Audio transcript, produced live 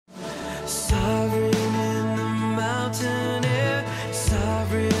sovereign in the mountain air,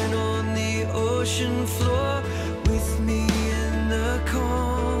 sovereign on the ocean floor, with me in the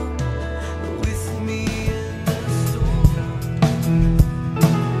calm, with me in the storm.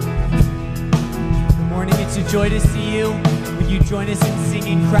 Good morning, it's a joy to see you. Will you join us in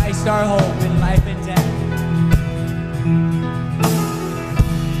singing Christ our hope in life and death?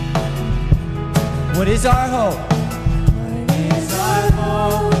 What is our hope? What is our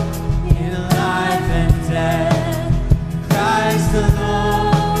hope in life and death? Christ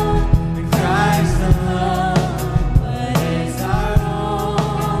alone, Christ alone. What is our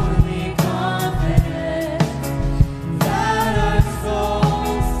only confidence? That our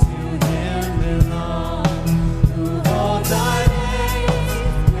souls to Him belong, who holds our days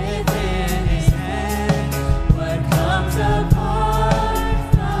within His hand. What comes apart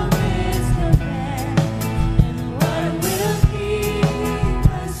from His command, and what will keep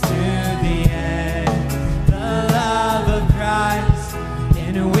us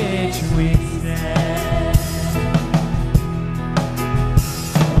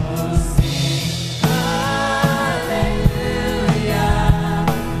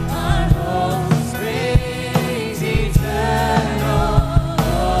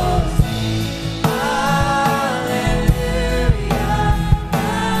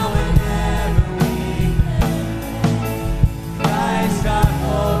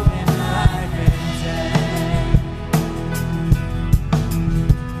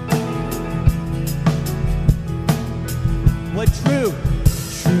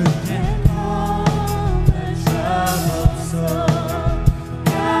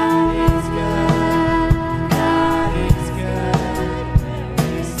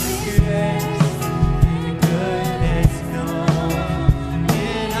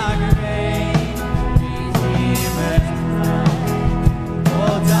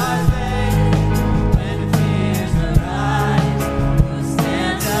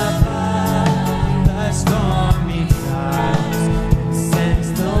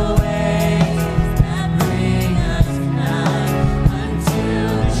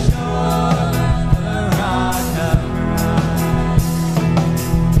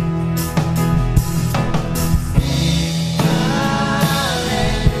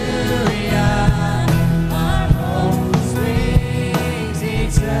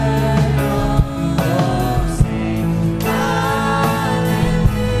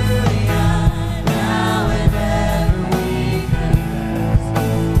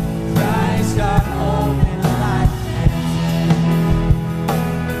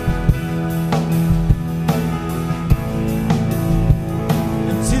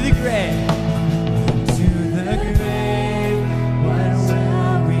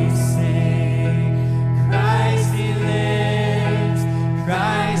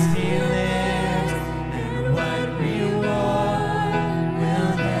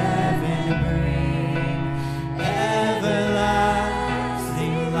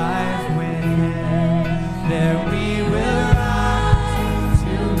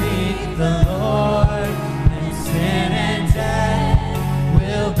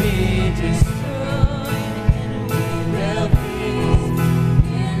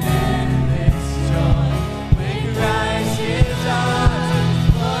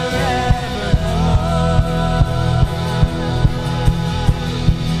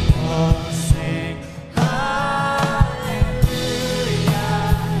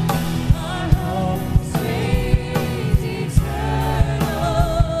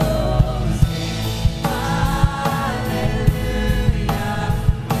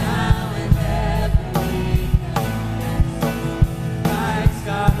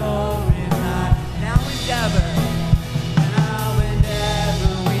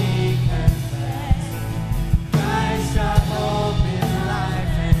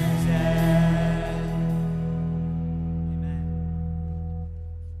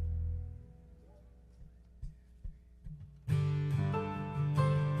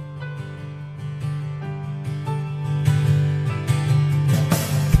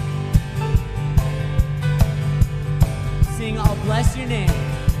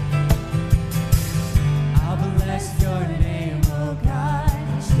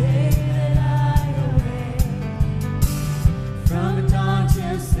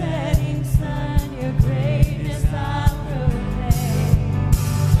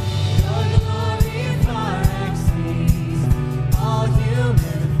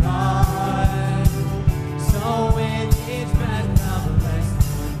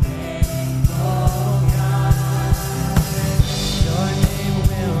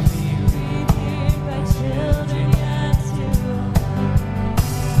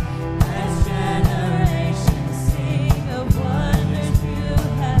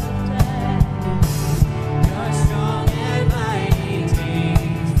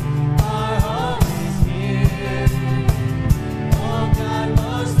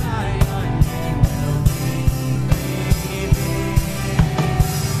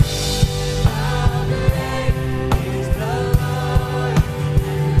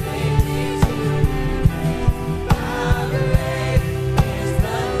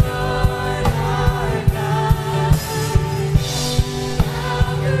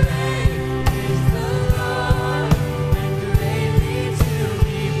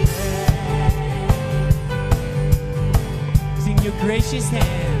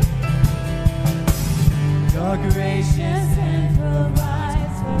You're gracious and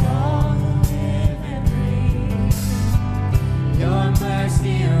provides for all who live and breathe. Your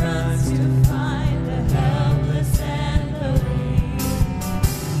mercy runs to find the helpless and the weak.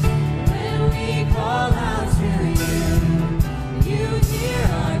 When we call out to you, you hear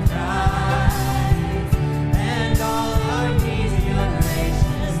our cries, and all our needs your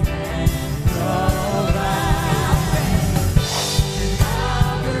graciousness provides. How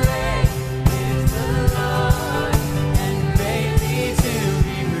great is the Lord, and greatly to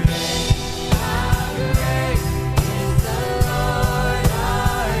be praised. How great is the Lord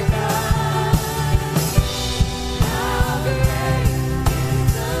our God. How great is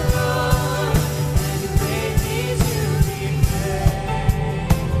the Lord, and greatly to be praised.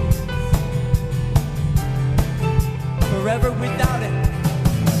 Forever without it.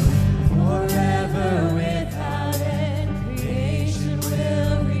 Forever without it, creation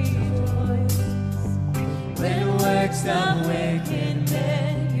will rejoice. When works of wicked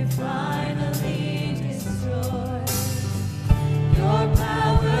men you finally destroy, your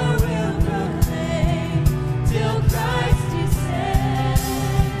power will proclaim till Christ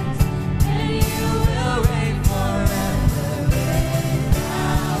descends, and you will reign forever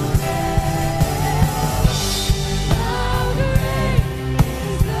without end. How great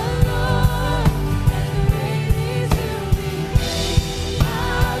is the Lord, and greatly to be praised.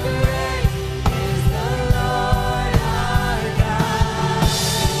 How great is the Lord our God.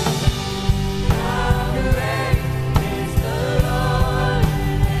 How great is the Lord,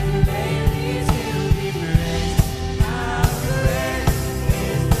 and greatly to be praised. How great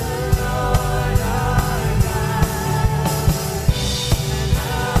is the Lord our God. And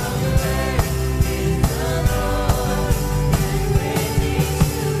how great is the Lord, and greatly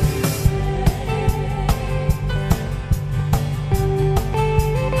to be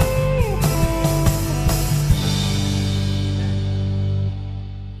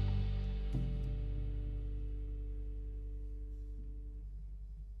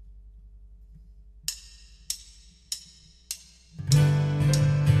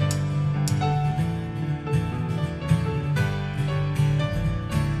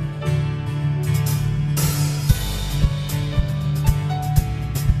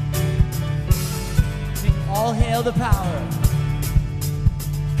Sing all hail the power.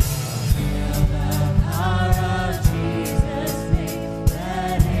 Hail the power of Jesus' name.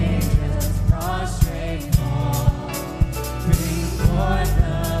 Let angels prostrate fall. Bring forth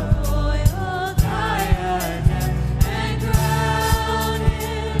the royal diadem and crown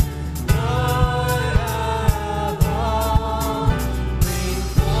him Lord of all. Bring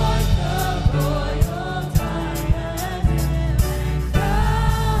forth the royal diadem and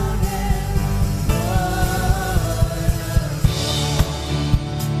crown him Lord of all.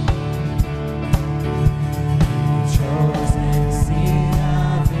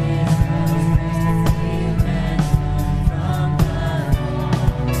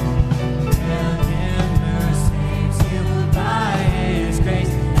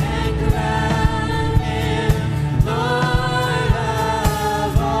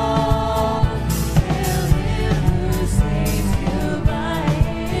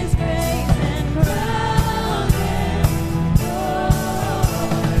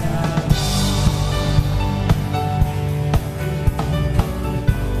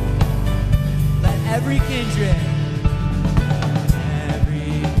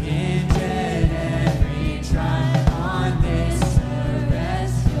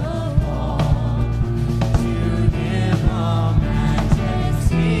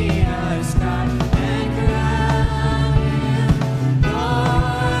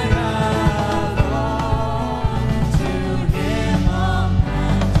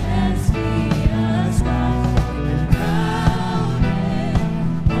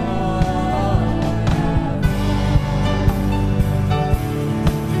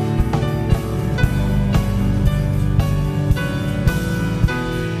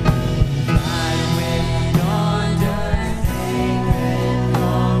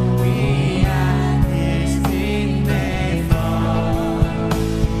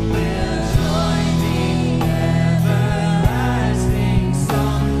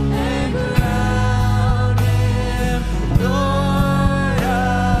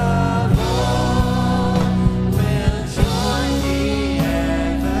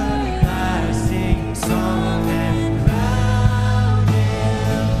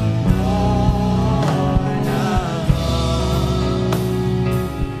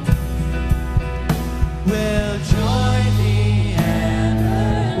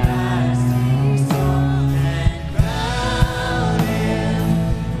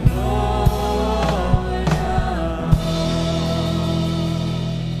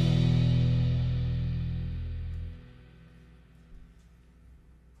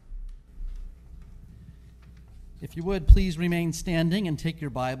 you would, please remain standing and take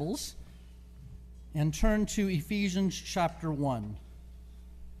your Bibles and turn to Ephesians chapter 1.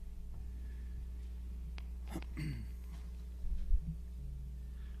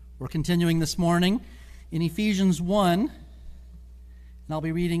 We're continuing this morning in Ephesians 1, and I'll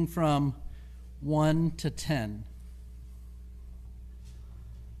be reading from 1 to 10.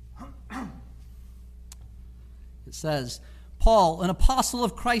 It says, Paul, an apostle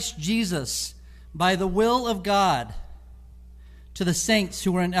of Christ Jesus, by the will of God, to the saints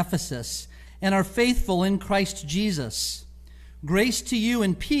who are in Ephesus and are faithful in Christ Jesus. Grace to you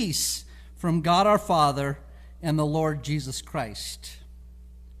and peace from God our Father and the Lord Jesus Christ.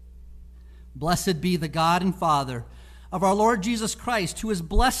 Blessed be the God and Father of our Lord Jesus Christ, who has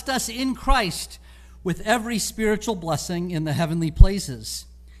blessed us in Christ with every spiritual blessing in the heavenly places,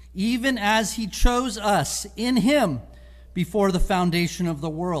 even as he chose us in him before the foundation of the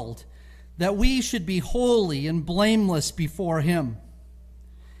world, that we should be holy and blameless before him.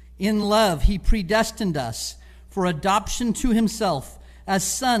 In love, he predestined us for adoption to himself as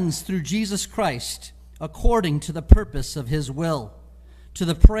sons through Jesus Christ, according to the purpose of his will, to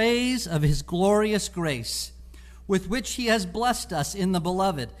the praise of his glorious grace, with which he has blessed us in the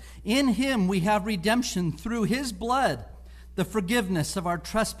Beloved. In him we have redemption through his blood, the forgiveness of our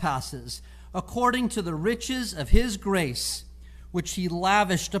trespasses, according to the riches of his grace, which he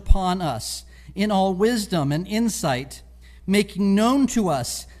lavished upon us in all wisdom and insight, making known to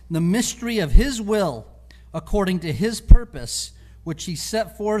us the mystery of his will, according to his purpose, which he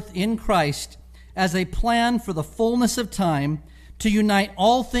set forth in Christ as a plan for the fullness of time, to unite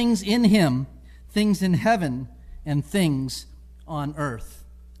all things in him, things in heaven and things on earth.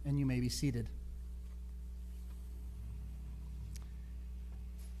 And you may be seated.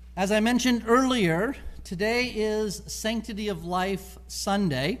 As I mentioned earlier, today is Sanctity of Life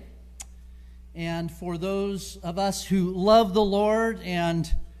Sunday. And for those of us who love the Lord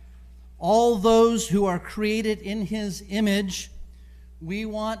and all those who are created in his image, we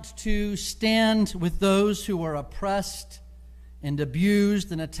want to stand with those who are oppressed and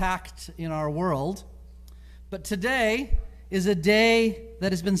abused and attacked in our world. But today is a day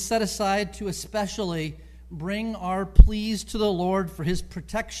that has been set aside to especially bring our pleas to the Lord for his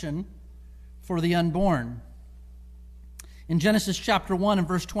protection for the unborn. In Genesis chapter 1 and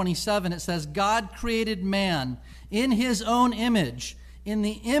verse 27, it says, God created man in his own image. In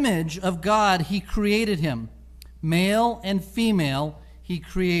the image of God he created him. Male and female he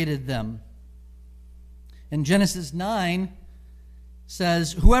created them. In Genesis 9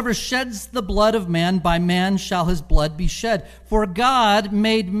 says, whoever sheds the blood of man, by man shall his blood be shed. For God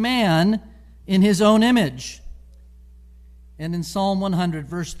made man in his own image. And in Psalm 100,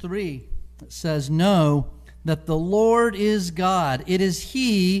 verse 3, it says, know that the Lord is God. It is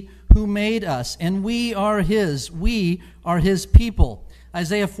he who made us, and we are his. We are his people.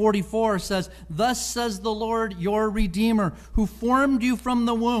 Isaiah 44 says, thus says the Lord, your Redeemer, who formed you from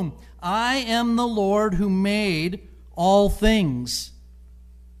the womb. I am the Lord who made all things.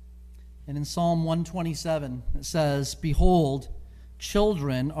 And in Psalm 127, it says, behold,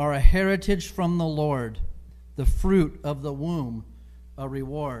 children are a heritage from the Lord, the fruit of the womb, a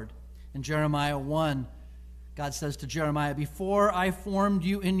reward. In Jeremiah 1, God says to Jeremiah, before I formed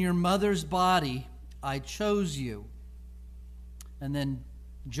you in your mother's body, I chose you. And then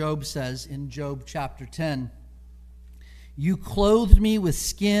Job says in Job chapter 10, you clothed me with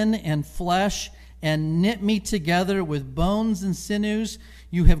skin and flesh and knit me together with bones and sinews.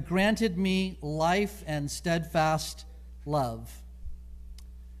 You have granted me life and steadfast love.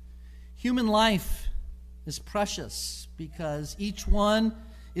 Human life is precious because each one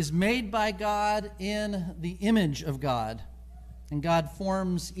is made by God in the image of God. And God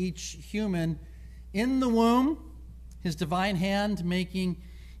forms each human in the womb, his divine hand making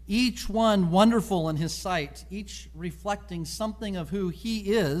each one wonderful in his sight, each reflecting something of who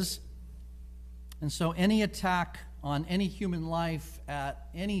he is. And so any attack on any human life at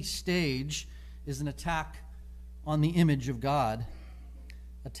any stage is an attack on the image of God.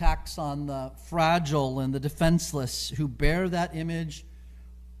 Attacks on the fragile and the defenseless who bear that image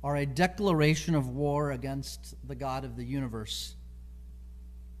are a declaration of war against the God of the universe.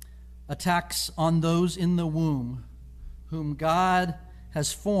 Attacks on those in the womb whom God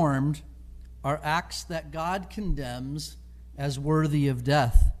has formed are acts that God condemns as worthy of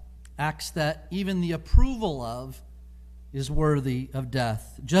death. Acts that even the approval of is worthy of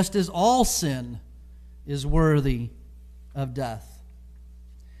death, just as all sin is worthy of death.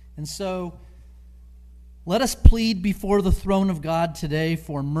 And so, let us plead before the throne of God today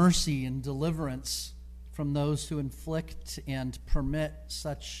for mercy and deliverance from those who inflict and permit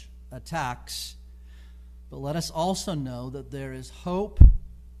such attacks. But let us also know that there is hope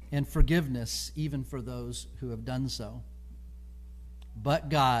and forgiveness even for those who have done so. But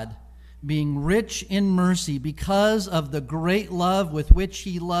God, being rich in mercy because of the great love with which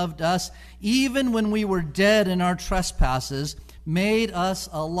he loved us, even when we were dead in our trespasses, made us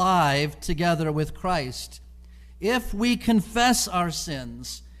alive together with Christ. If we confess our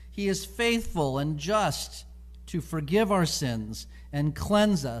sins, he is faithful and just to forgive our sins and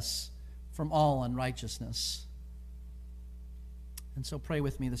cleanse us from all unrighteousness. And so pray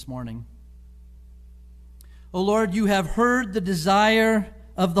with me this morning. O Lord, you have heard the desire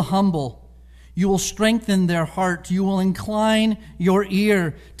of the humble. You will strengthen their heart. You will incline your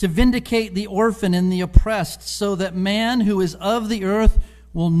ear to vindicate the orphan and the oppressed, so that man who is of the earth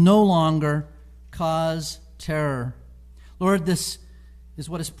will no longer cause terror. Lord, this is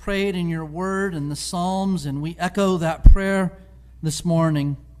what is prayed in your word and the Psalms, and we echo that prayer this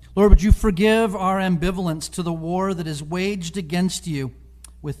morning. Lord, would you forgive our ambivalence to the war that is waged against you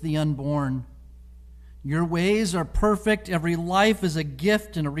with the unborn? Your ways are perfect. Every life is a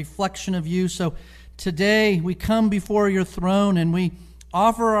gift and a reflection of you. So today we come before your throne and we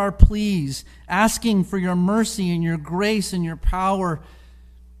offer our pleas, asking for your mercy and your grace and your power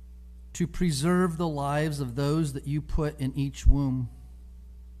to preserve the lives of those that you put in each womb.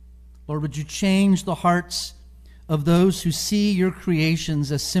 Lord, would you change the hearts of those who see your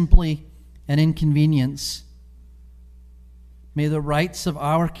creations as simply an inconvenience? May the rights of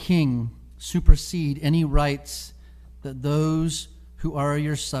our King supersede any rights that those who are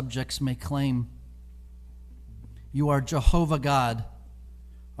your subjects may claim. You are Jehovah God,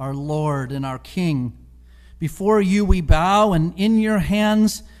 our Lord and our King. Before you we bow, and in your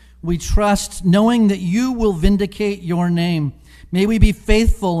hands we trust, knowing that you will vindicate your name. May we be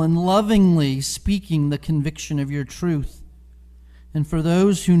faithful and lovingly speaking the conviction of your truth. And for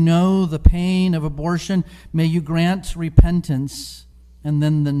those who know the pain of abortion, may you grant repentance and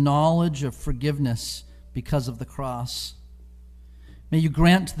then the knowledge of forgiveness because of the cross. May you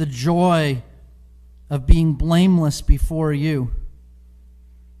grant the joy of being blameless before you.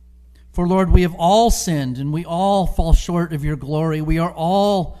 For Lord, we have all sinned and we all fall short of your glory. We are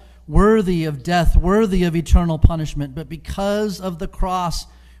all worthy of death, worthy of eternal punishment. But because of the cross,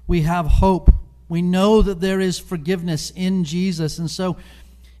 we have hope. We know that there is forgiveness in Jesus. And so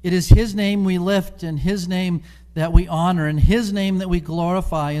it is his name we lift, and his name that we honor, and his name that we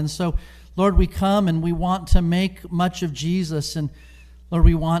glorify. And so, Lord, we come and we want to make much of Jesus. And Lord,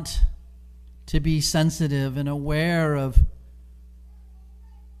 we want to be sensitive and aware of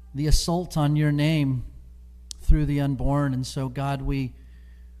the assault on your name through the unborn. And so, God, we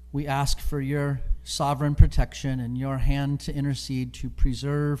ask for your sovereign protection and your hand to intercede to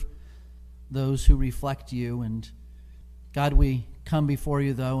preserve those who reflect you. And God, we come before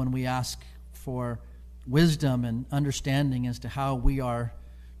you, though, and we ask for wisdom and understanding as to how we are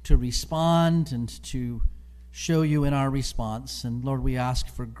to respond and to show you in our response. And Lord, we ask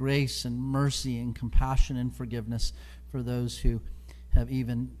for grace and mercy and compassion and forgiveness for those who have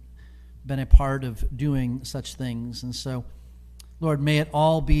even been a part of doing such things. And so, Lord, may it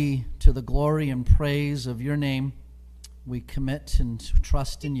all be to the glory and praise of your name. We commit and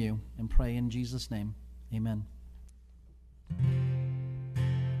trust in you and pray in Jesus' name. Amen.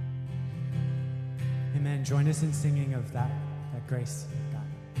 Amen. Join us in singing of that grace of God.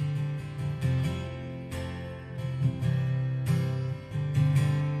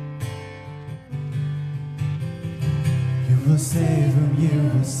 You will save whom you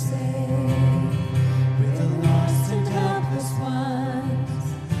will save, with the lost and helpless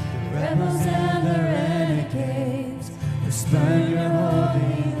ones, the rebels and the renegades, who spurn your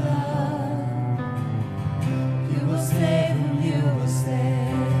holy love. You will save whom you will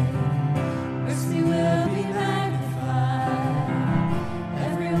save. Mercy will be magnified.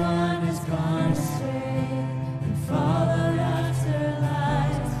 Everyone has gone astray and followed after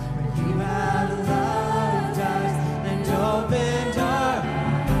lies, but you have loved us and opened our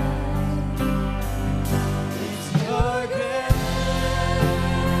eyes.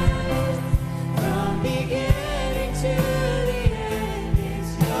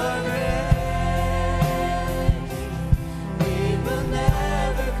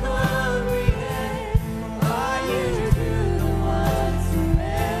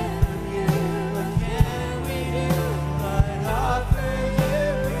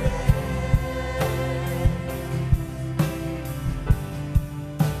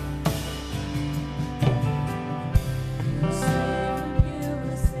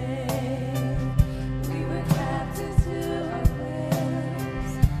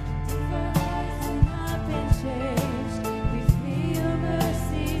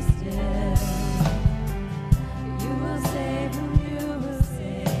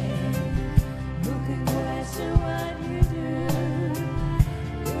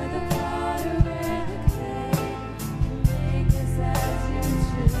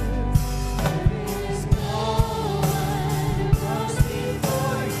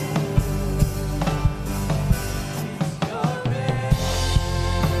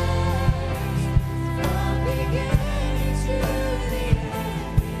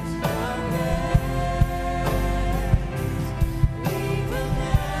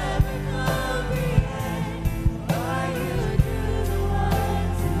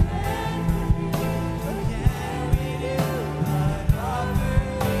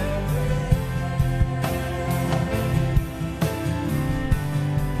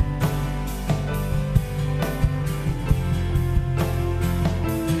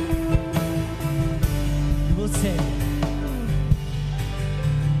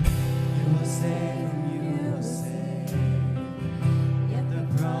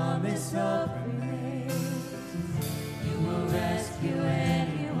 of praise. You will rescue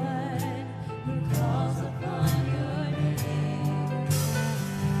anyone who calls upon your name.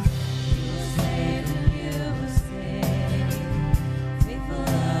 You will save who you will save. Faithful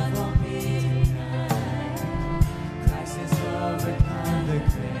love won't be denied. Christ has overcome the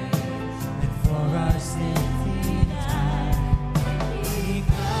grave, and for our sins he died. When he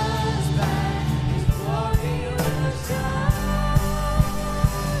comes back, his glory will shine.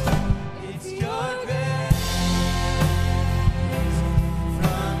 It's your grace,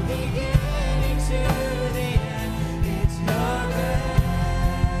 from beginning to the end. It's your grace.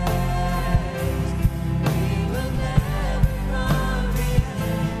 We will never come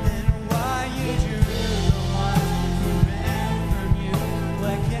behind. Then why you drew the one who ran from you?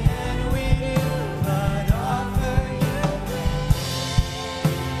 What can we do but offer you grace?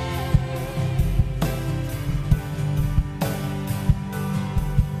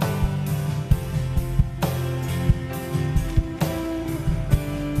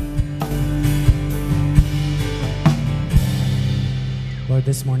 Lord,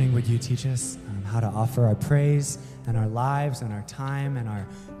 this morning, would you teach us how to offer our praise and our lives and our time and our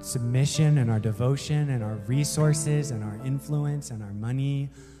submission and our devotion and our resources and our influence and our money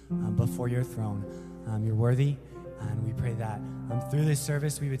before your throne. You're worthy, and we pray that through this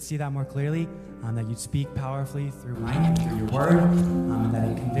service we would see that more clearly, that you'd speak powerfully through Mike and through your word, and that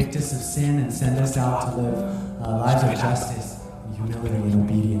you'd convict us of sin and send us out to live lives of justice and humility and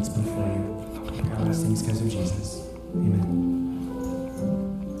obedience before you. We pray all these things because of Jesus. Amen.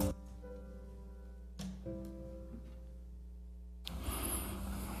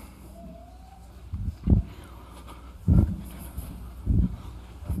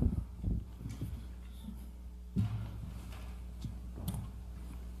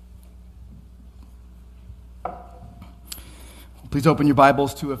 Please open your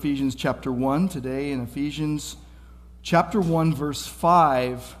Bibles to Ephesians chapter 1. Today in Ephesians chapter 1, verse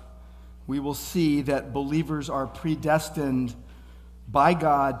 5, we will see that believers are predestined by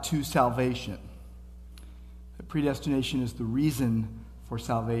God to salvation. That predestination is the reason for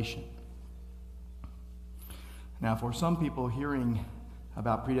salvation. Now, for some people, hearing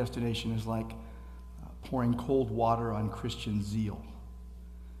about predestination is like pouring cold water on Christian zeal.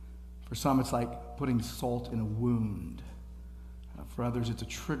 For some, it's like putting salt in a wound. For others, it's a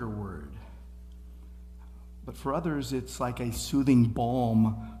trigger word. But for others, it's like a soothing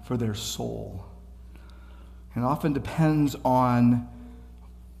balm for their soul. And it often depends on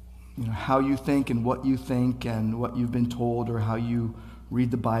how you think and what you've been told, or how you read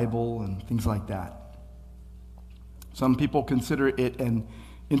the Bible and things like that. Some people consider it an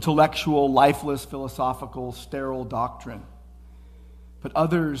intellectual, lifeless, philosophical, sterile doctrine. But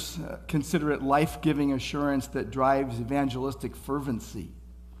others consider it life-giving assurance that drives evangelistic fervency.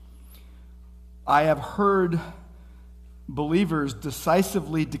 I have heard believers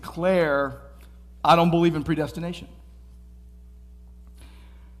decisively declare, I don't believe in predestination.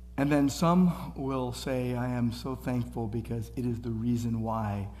 And then some will say, I am so thankful because it is the reason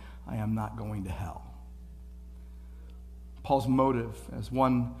why I am not going to hell. Paul's motive, as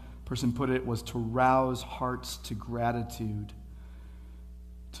one person put it, was to rouse hearts to gratitude,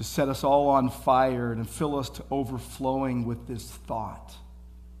 to set us all on fire and fill us to overflowing with this thought.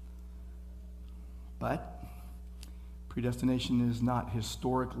 But predestination has not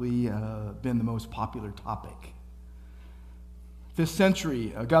historically been the most popular topic. This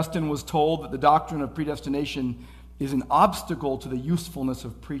century, Augustine was told that the doctrine of predestination is an obstacle to the usefulness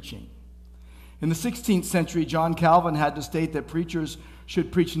of preaching. In the 16th century, John Calvin had to state that preachers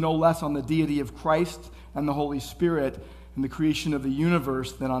should preach no less on the deity of Christ and the Holy Spirit and the creation of the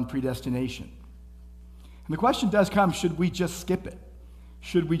universe than on predestination. And the question does come, should we just skip it?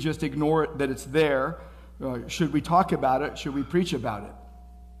 Should we just ignore it, that it's there? Should we talk about it? Should we preach about it?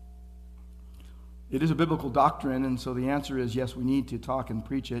 It is a biblical doctrine, and so the answer is yes, we need to talk and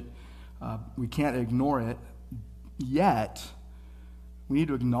preach it. We can't ignore it. Yet, we need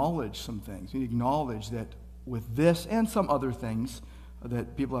to acknowledge some things. We need to acknowledge that with this and some other things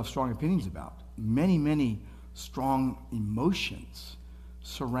that people have strong opinions about, many strong emotions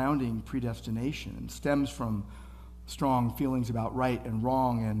surrounding predestination, and stems from strong feelings about right and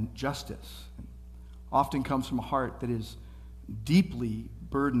wrong and justice. And often comes from a heart that is deeply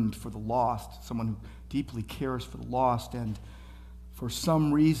burdened for the lost, someone who deeply cares for the lost, and for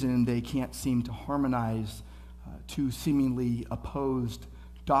some reason they can't seem to harmonize two seemingly opposed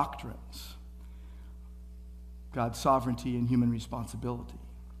doctrines: God's sovereignty and human responsibility.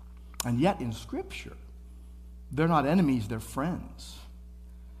 And yet in Scripture, they're not enemies, they're friends.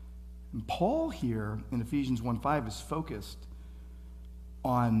 And Paul here in Ephesians 1:5 is focused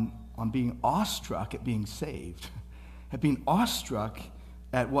on on being awestruck at being saved, at being awestruck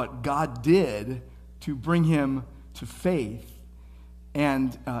at what God did to bring him to faith.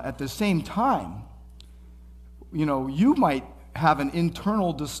 And at the same time, you might have an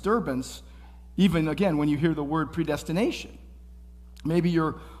internal disturbance, even again, when you hear the word predestination. Maybe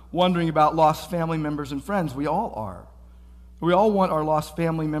you're wondering about lost family members and friends. We all are. We all want our lost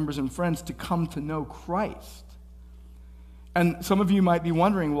family members and friends to come to know Christ. And some of you might be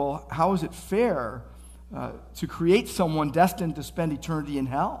wondering, well, how is it fair to create someone destined to spend eternity in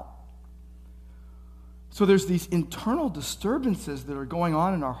hell? So there's these internal disturbances that are going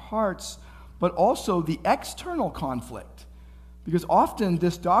on in our hearts, but also the external conflict. Because often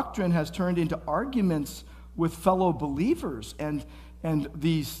this doctrine has turned into arguments with fellow believers and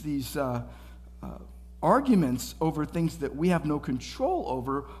these arguments over things that we have no control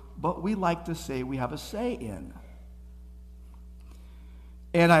over, but we like to say we have a say in.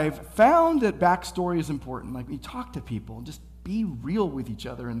 And I've found that backstory is important. Like, we talk to people and just be real with each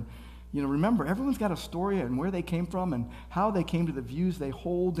other. And, remember, everyone's got a story and where they came from and how they came to the views they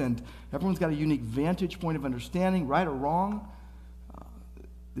hold. And everyone's got a unique vantage point of understanding, right or wrong,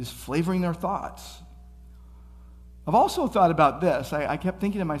 is flavoring their thoughts. I've also thought about this. I kept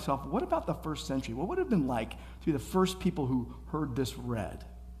thinking to myself, what about the first century? What would it have been like to be the first people who heard this read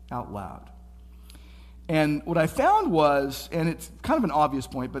out loud? And what I found was, and it's kind of an obvious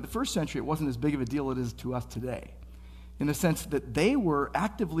point, but the first century, it wasn't as big of a deal as it is to us today, in the sense that they were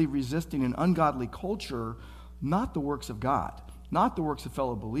actively resisting an ungodly culture, not the works of God, not the works of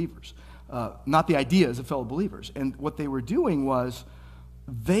fellow believers, not the ideas of fellow believers. And what they were doing was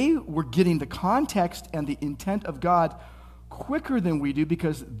they were getting the context and the intent of God quicker than we do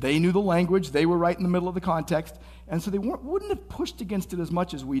because they knew the language, they were right in the middle of the context, and so they wouldn't have pushed against it as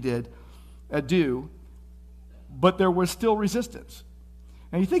much as we do, but there was still resistance.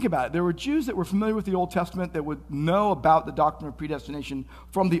 And you think about it, there were Jews that were familiar with the Old Testament that would know about the doctrine of predestination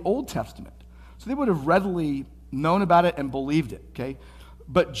from the Old Testament. So they would have readily known about it and believed it, okay?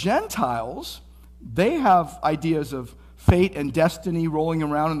 But Gentiles, they have ideas of fate and destiny rolling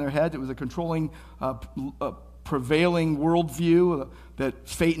around in their head. It was a controlling, prevailing worldview that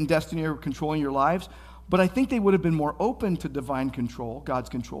fate and destiny are controlling your lives. But I think they would have been more open to divine control, God's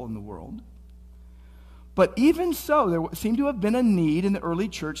control in the world. But even so, there seemed to have been a need in the early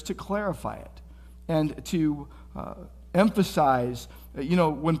church to clarify it and to emphasize,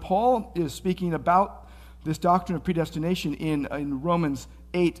 when Paul is speaking about this doctrine of predestination in Romans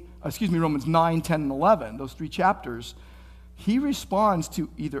 9, 10, and 11, those three chapters, he responds to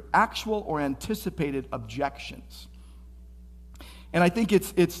either actual or anticipated objections. And I think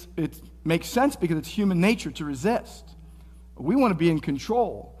it makes sense because it's human nature to resist. We want to be in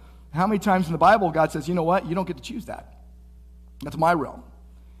control. How many times in the Bible God says, you know what, you don't get to choose that. That's my realm.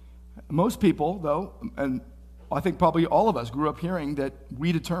 Most people, though, and I think probably all of us grew up hearing that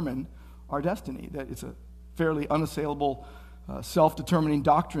we determine our destiny, that it's a fairly unassailable, self-determining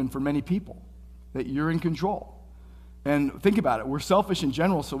doctrine for many people, that you're in control. And think about it, we're selfish in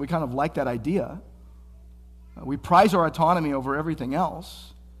general, so we kind of like that idea. We prize our autonomy over everything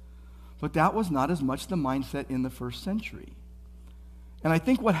else, but that was not as much the mindset in the first century. And I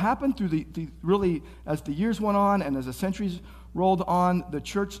think what happened through really, as the years went on and as the centuries rolled on, the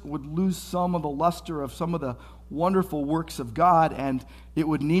church would lose some of the luster of some of the wonderful works of God, and it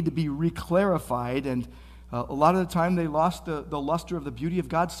would need to be reclarified. And a lot of the time they lost the luster of the beauty of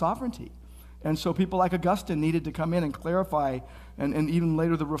God's sovereignty. And so people like Augustine needed to come in and clarify, and even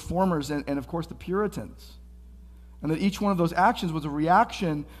later the Reformers and of course the Puritans. And that each one of those actions was a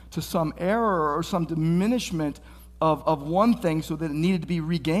reaction to some error or some diminishment of one thing so that it needed to be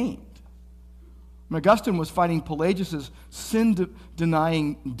regained. And Augustine was fighting Pelagius'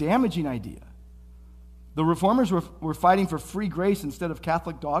 sin-denying, damaging idea. The Reformers were fighting for free grace instead of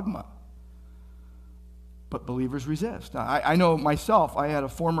Catholic dogma. But believers resist. I know myself, I had a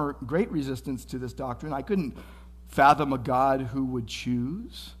former great resistance to this doctrine. I couldn't fathom a God who would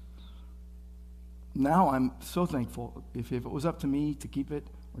choose. Now I'm so thankful. If it was up to me to keep it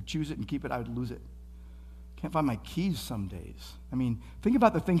or choose it and keep it, I would lose it. Can't find my keys some days. I mean, think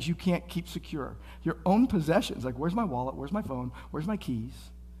about the things you can't keep secure. Your own possessions, like where's my wallet, where's my phone, where's my keys?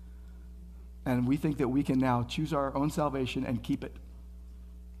 And we think that we can now choose our own salvation and keep it.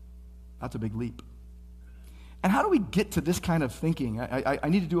 That's a big leap. And how do we get to this kind of thinking? I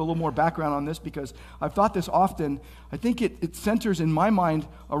need to do a little more background on this because I've thought this often. I think it centers in my mind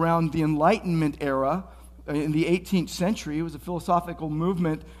around the Enlightenment era in the 18th century. It was a philosophical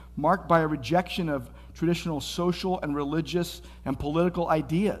movement marked by a rejection of traditional social and religious and political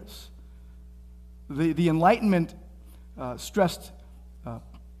ideas. The Enlightenment stressed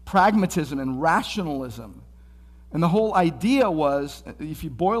pragmatism and rationalism. And the whole idea was, if you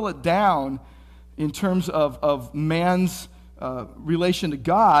boil it down in terms of man's relation to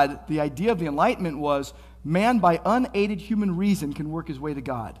God, the idea of the Enlightenment was man, by unaided human reason, can work his way to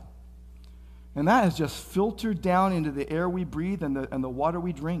God. And that has just filtered down into the air we breathe and the water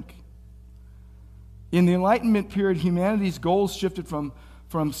we drink. In the Enlightenment period, humanity's goals shifted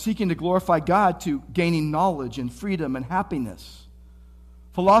from seeking to glorify God to gaining knowledge and freedom and happiness.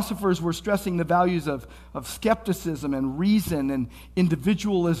 Philosophers were stressing the values of skepticism and reason and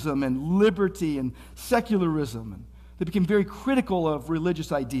individualism and liberty and secularism. And they became very critical of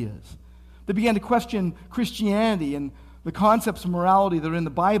religious ideas. They began to question Christianity and the concepts of morality that are in the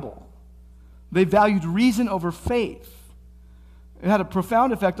Bible. They valued reason over faith. It had a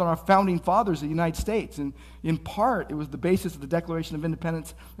profound effect on our founding fathers of the United States. And in part, it was the basis of the Declaration of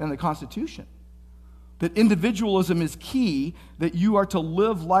Independence and the Constitution. That individualism is key, that you are to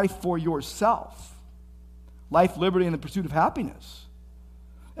live life for yourself. Life, liberty, and the pursuit of happiness.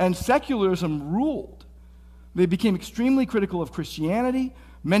 And secularism ruled. They became extremely critical of Christianity.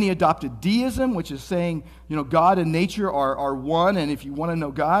 Many adopted deism, which is saying, God and nature are one, and if you want to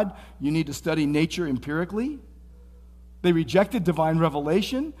know God, you need to study nature empirically. They rejected divine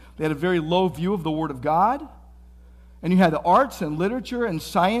revelation. They had a very low view of the Word of God. And you had the arts and literature and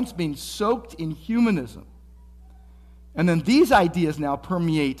science being soaked in humanism. And then these ideas now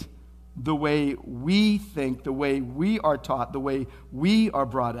permeate the way we think, the way we are taught, the way we are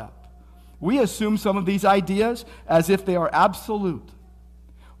brought up. We assume some of these ideas as if they are absolute.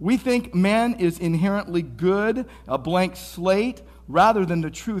 We think man is inherently good, a blank slate, rather than the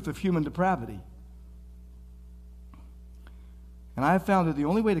truth of human depravity. And I have found that the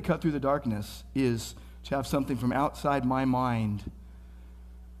only way to cut through the darkness is to have something from outside my mind.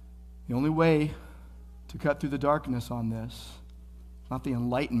 The only way to cut through the darkness on this, not the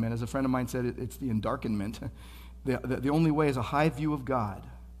enlightenment, as a friend of mine said, it's the endarkenment. The only way is a high view of God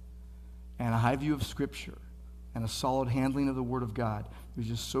and a high view of Scripture and a solid handling of the Word of God, which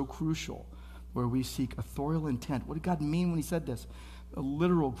is so crucial, where we seek authorial intent. What did God mean when he said this? A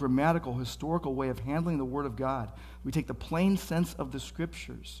literal, grammatical, historical way of handling the Word of God. We take the plain sense of the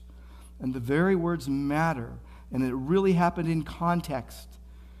Scriptures, and the very words matter, and it really happened in context.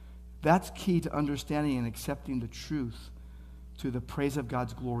 That's key to understanding and accepting the truth to the praise of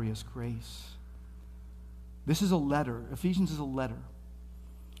God's glorious grace. This is a letter. Ephesians is a letter.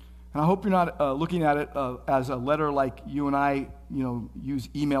 And I hope you're not looking at it as a letter like you and I, use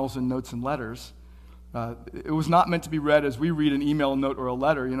emails and notes and letters. It was not meant to be read as we read an email, note, or a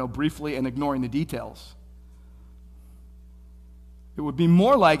letter, briefly and ignoring the details. It would be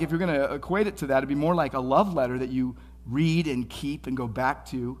more like, if you're going to equate it to that, it'd be more like a love letter that you read and keep and go back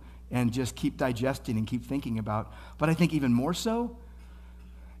to and just keep digesting and keep thinking about. But I think even more so,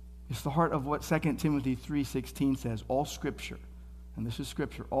 it's the heart of what 2 Timothy 3:16 says, all Scripture, and this is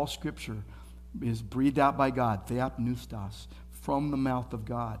Scripture, all Scripture is breathed out by God, theopneustos, from the mouth of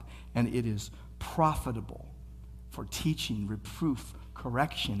God, and it is profitable for teaching, reproof,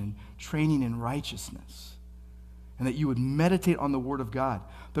 correction, and training in righteousness. And that you would meditate on the Word of God.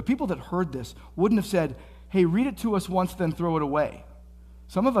 The people that heard this wouldn't have said, hey, read it to us once, then throw it away.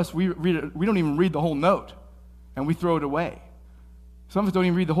 Some of us, we read it, we don't even read the whole note, and we throw it away. Some of us don't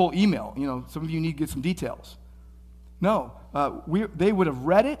even read the whole email. Some of you need to get some details. No, they would have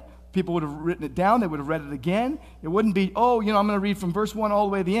read it. People would have written it down. They would have read it again. It wouldn't be, I'm going to read from verse 1 all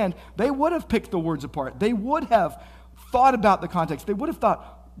the way to the end. They would have picked the words apart. They would have thought about the context. They would have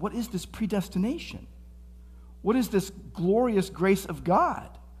thought, what is this predestination? What is this glorious grace of God?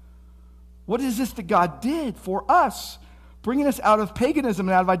 What is this that God did for us, bringing us out of paganism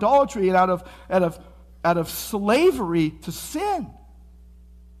and out of idolatry and out of slavery to sin?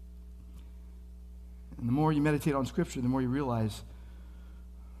 And the more you meditate on Scripture, the more you realize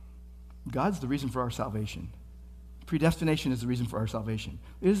God's the reason for our salvation. Predestination is the reason for our salvation.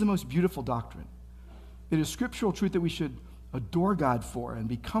 It is the most beautiful doctrine. It is scriptural truth that we should adore God for and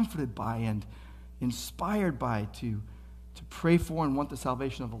be comforted by and inspired by to pray for and want the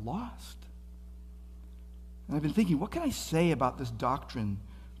salvation of the lost. And I've been thinking, what can I say about this doctrine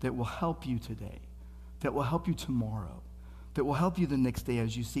that will help you today, that will help you tomorrow, that will help you the next day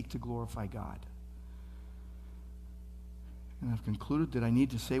as you seek to glorify God? And I've concluded that I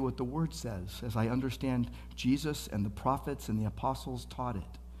need to say what the Word says as I understand Jesus and the prophets and the apostles taught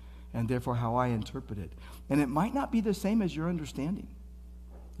it, and therefore how I interpret it. And it might not be the same as your understanding.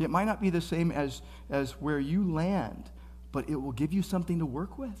 It might not be the same as where you land, but it will give you something to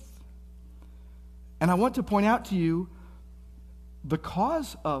work with. And I want to point out to you the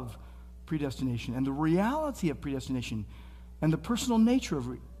cause of predestination and the reality of predestination and the personal nature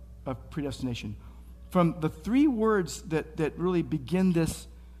of predestination from the three words that really begin this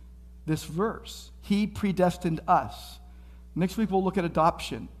verse. He predestined us. Next week we'll look at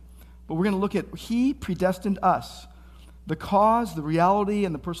adoption. But we're going to look at He predestined us, the cause, the reality,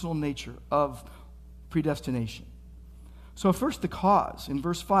 and the personal nature of predestination. So first, the cause. In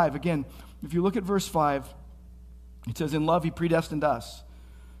verse 5, again, if you look at verse 5, it says, in love He predestined us.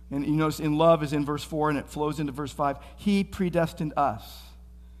 And you notice in love is in verse 4, and it flows into verse 5. He predestined us.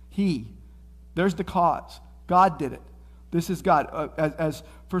 He. There's the cause. God did it. This is God. As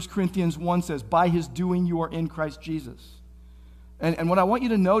 1 Corinthians 1 says, by His doing you are in Christ Jesus. And what I want you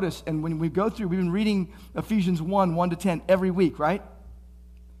to notice, and when we go through, we've been reading Ephesians 1 to 10 every week, right?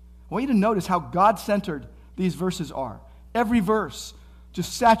 I want you to notice how God-centered these verses are. Every verse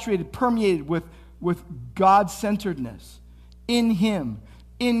just saturated, permeated with God-centeredness. In Him,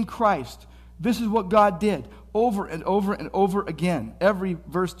 in Christ. This is what God did over and over and over again. Every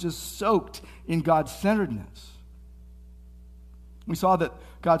verse just soaked in God-centeredness. We saw that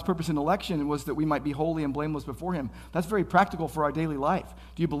God's purpose in election was that we might be holy and blameless before Him. That's very practical for our daily life.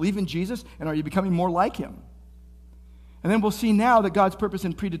 Do you believe in Jesus, and are you becoming more like Him? And then we'll see now that God's purpose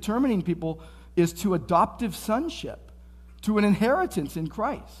in predetermining people is to adoptive sonship, to an inheritance in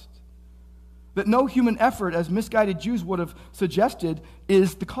Christ. That no human effort, as misguided Jews would have suggested,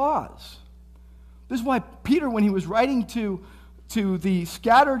 is the cause. This is why Peter, when he was writing to the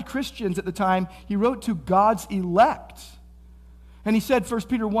scattered Christians at the time, he wrote to God's elect. And he said, 1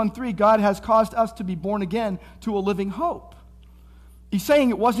 Peter 1:3, God has caused us to be born again to a living hope. He's saying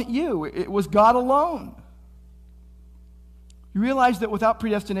it wasn't you, it was God alone. You realize that without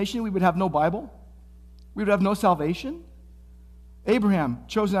predestination, we would have no Bible? We would have no salvation? Abraham,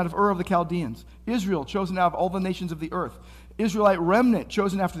 chosen out of Ur of the Chaldeans. Israel, chosen out of all the nations of the earth. Israelite remnant,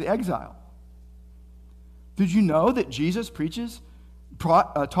 chosen after the exile. Did you know that Jesus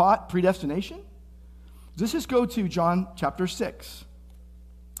taught predestination? Let's just go to John chapter 6.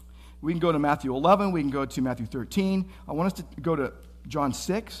 We can go to Matthew 11. We can go to Matthew 13. I want us to go to John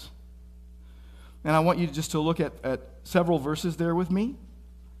 6. And I want you just to look at several verses there with me.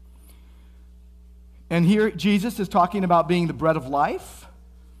 And here Jesus is talking about being the bread of life.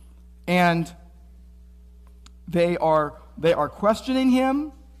 And they are questioning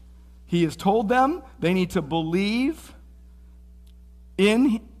Him. He has told them they need to believe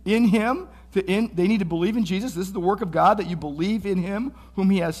in Him. They need to believe in Jesus. This is the work of God, that you believe in Him whom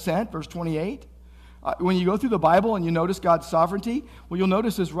He has sent, verse 28. When you go through the Bible and you notice God's sovereignty, well, you'll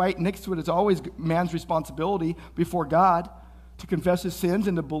notice is right next to it is always man's responsibility before God to confess his sins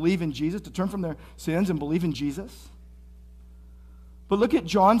and to believe in Jesus, to turn from their sins and believe in Jesus. But look at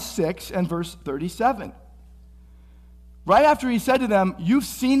John 6 and verse 37. Right after He said to them, you've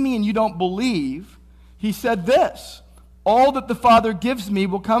seen me and you don't believe, He said this, all that the Father gives me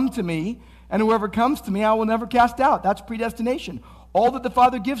will come to me, and whoever comes to me I will never cast out. That's predestination. All that the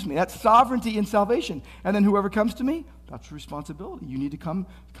Father gives me, that's sovereignty in salvation. And then whoever comes to me, that's responsibility. You need to come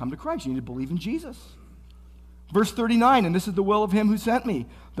to Christ. You need to believe in Jesus. Verse 39, and this is the will of Him who sent me,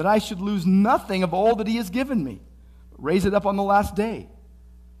 that I should lose nothing of all that He has given me, but raise it up on the last day.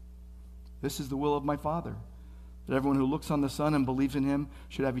 This is the will of my Father, that everyone who looks on the Son and believes in Him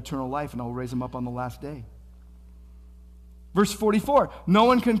should have eternal life, and I will raise him up on the last day. Verse 44, no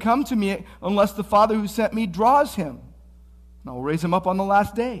one can come to me unless the Father who sent me draws him, and I will raise him up on the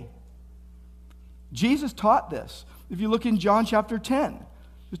last day. Jesus taught this. If you look in John chapter 10,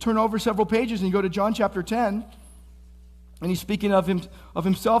 you turn over several pages and you go to John chapter 10, and He's speaking of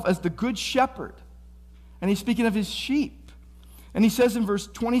Himself as the good shepherd, and He's speaking of His sheep. And He says in verse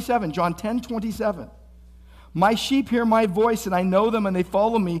 27, John 10:27, my sheep hear my voice, and I know them, and they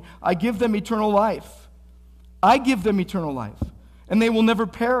follow me. I give them eternal life. I give them eternal life, and they will never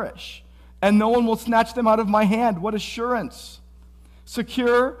perish, and no one will snatch them out of my hand. What assurance!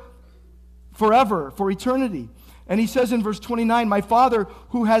 Secure forever, for eternity. And He says in verse 29, my Father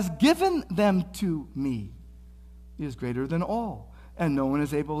who has given them to me is greater than all, and no one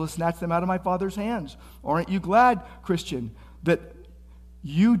is able to snatch them out of my Father's hands. Aren't you glad, Christian, that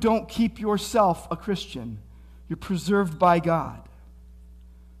you don't keep yourself a Christian? You're preserved by God.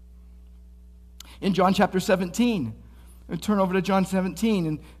 In John chapter 17, and turn over to John 17,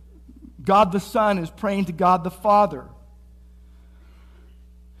 and God the Son is praying to God the Father.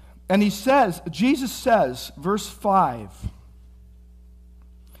 And Jesus says, verse 5,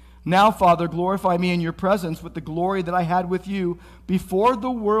 now, Father, glorify me in your presence with the glory that I had with you before the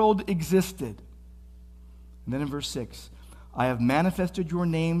world existed. And then in verse 6, I have manifested your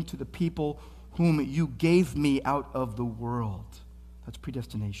name to the people whom you gave me out of the world. That's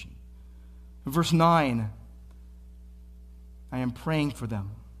predestination. In verse 9, I am praying for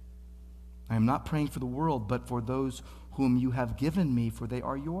them. I am not praying for the world, but for those whom you have given me, for they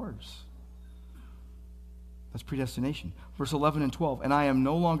are yours. That's predestination. Verse 11 and 12. And I am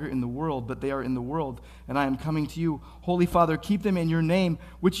no longer in the world, but they are in the world, and I am coming to you. Holy Father, keep them in your name,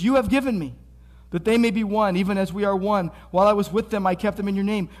 which you have given me, that they may be one, even as we are one. While I was with them, I kept them in your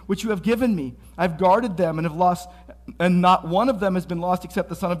name, which you have given me. I've guarded them and not one of them has been lost except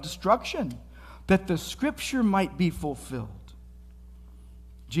the son of destruction, that the scripture might be fulfilled.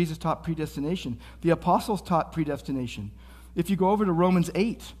 Jesus taught predestination. The apostles taught predestination. If you go over to Romans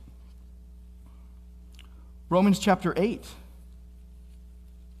 8, Romans chapter 8,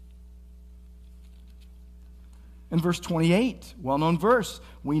 and verse 28, well-known verse,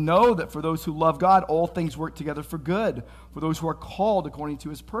 we know that for those who love God, all things work together for good, for those who are called according to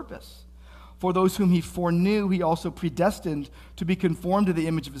his purpose. For those whom he foreknew, he also predestined to be conformed to the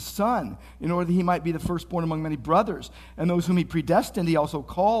image of his Son, in order that he might be the firstborn among many brothers. And those whom he predestined, he also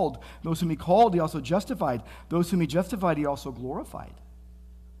called. Those whom he called, he also justified. Those whom he justified, he also glorified.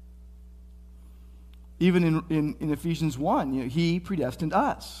 Even in Ephesians 1, he predestined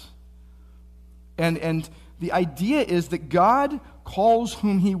us. And the idea is that God calls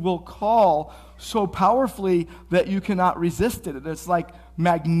whom he will call so powerfully that you cannot resist it. It's like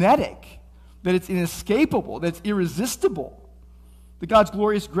magnetic, that it's inescapable, that it's irresistible. That God's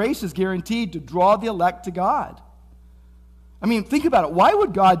glorious grace is guaranteed to draw the elect to God. I mean, think about it. Why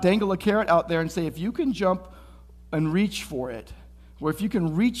would God dangle a carrot out there and say, if you can jump and reach for it, or if you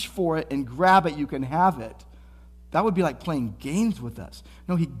can reach for it and grab it, you can have it? That would be like playing games with us.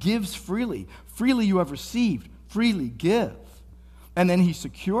 No, he gives freely. Freely you have received, freely give. And then he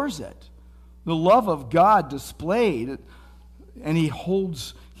secures it. The love of God displayed, and he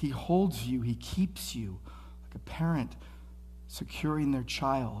holds you, he keeps you like a parent securing their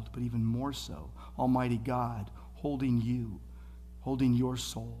child, but even more so, Almighty God holding you, holding your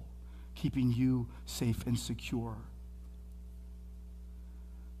soul, keeping you safe and secure.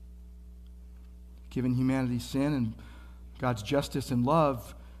 Given humanity's sin and God's justice and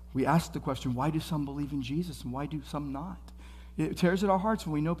love, we ask the question, why do some believe in Jesus and why do some not? It tears at our hearts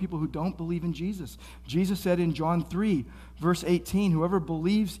when we know people who don't believe in Jesus. Jesus said in John 3, verse 18, whoever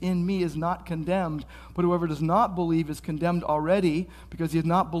believes in me is not condemned, but whoever does not believe is condemned already because he has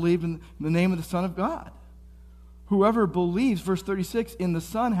not believed in the name of the Son of God. Whoever believes, verse 36, in the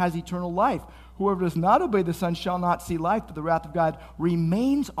Son has eternal life. Whoever does not obey the Son shall not see life, but the wrath of God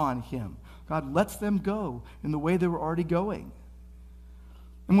remains on him. God lets them go in the way they were already going.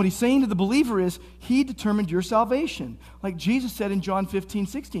 And what he's saying to the believer is, he determined your salvation. Like Jesus said in John 15,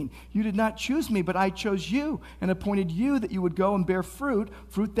 16, you did not choose me, but I chose you and appointed you that you would go and bear fruit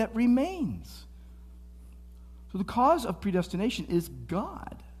that remains. So the cause of predestination is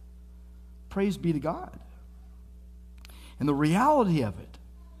God. Praise be to God. And the reality of it,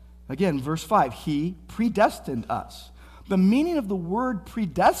 again, verse 5, he predestined us. The meaning of the word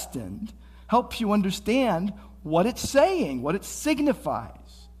predestined helps you understand what it's saying, what it signifies.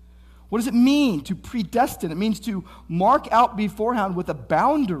 What does it mean to predestine? It means to mark out beforehand with a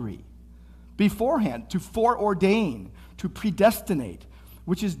boundary. Beforehand, to foreordain, to predestinate,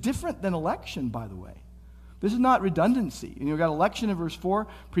 which is different than election, by the way. This is not redundancy. You've got election in verse 4,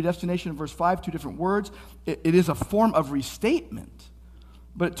 predestination in verse 5, two different words. It is a form of restatement.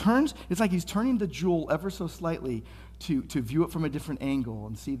 But it's like he's turning the jewel ever so slightly to view it from a different angle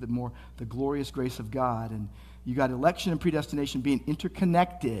and see the glorious grace of God. And you got election and predestination being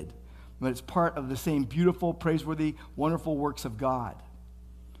interconnected, but it's part of the same beautiful, praiseworthy, wonderful works of God.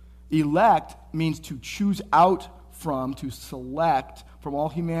 Elect means to choose out from, to select from all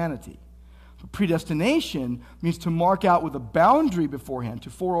humanity. Predestination means to mark out with a boundary beforehand, to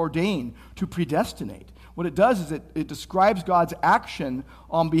foreordain, to predestinate. What it does is it describes God's action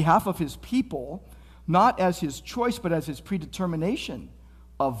on behalf of his people, not as his choice, but as his predetermination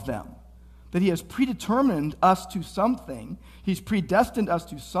of them. That he has predetermined us to something. He's predestined us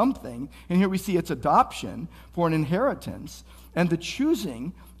to something. And here we see its adoption for an inheritance. And the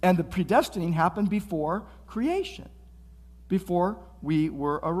choosing and the predestining happened before creation, before we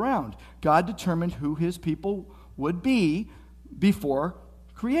were around. God determined who his people would be before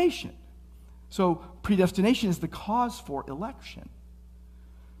creation. So predestination is the cause for election.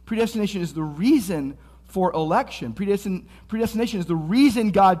 Predestination is the reason for election. Predestination is the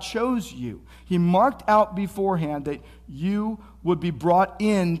reason God chose you. He marked out beforehand that you would be brought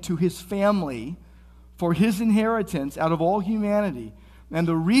into his family for his inheritance out of all humanity. And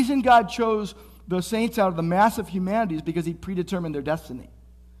the reason God chose the saints out of the mass of humanity is because he predetermined their destiny.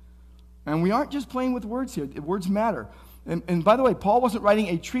 And we aren't just playing with words here. Words matter. And by the way, Paul wasn't writing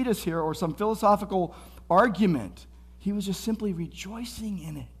a treatise here or some philosophical argument. He was just simply rejoicing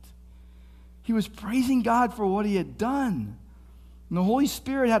in it. He was praising God for what he had done. And the Holy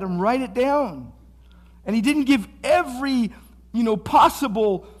Spirit had him write it down. And he didn't give every,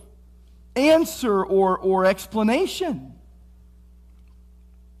 possible answer or explanation.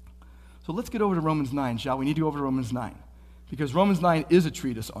 So let's get over to Romans 9, shall we? We need to go over to Romans 9. Because Romans 9 is a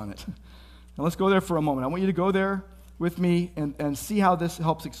treatise on it. Now let's go there for a moment. I want you to go there with me and see how this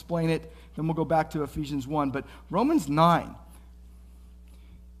helps explain it. Then we'll go back to Ephesians 1. But Romans 9,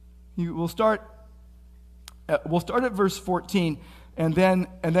 we'll start at verse 14, and then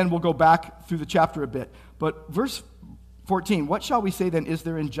we'll go back through the chapter a bit. But verse 14, what shall we say then? Is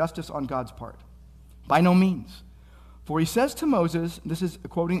there injustice on God's part? By no means. For he says to Moses, this is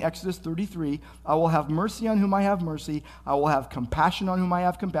quoting Exodus 33, I will have mercy on whom I have mercy, I will have compassion on whom I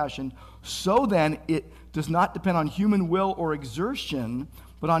have compassion. So then it does not depend on human will or exertion,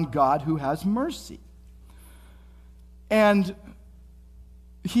 but on God who has mercy. And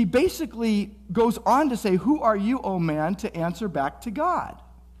he basically goes on to say, who are you, O man, to answer back to God?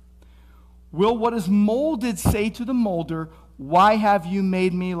 Will what is molded say to the molder, why have you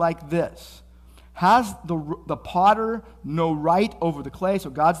made me like this? Has the potter no right over the clay? So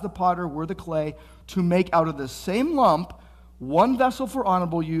God's the potter, we're the clay, to make out of the same lump one vessel for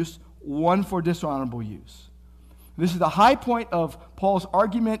honorable use, one for dishonorable use. This is the high point of Paul's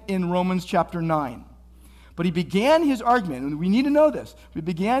argument in Romans chapter 9. But he began his argument, and we need to know this. He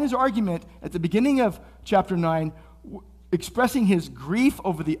began his argument at the beginning of chapter 9, expressing his grief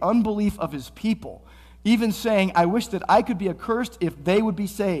over the unbelief of his people, even saying, I wish that I could be accursed if they would be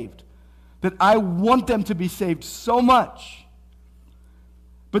saved. That I want them to be saved so much.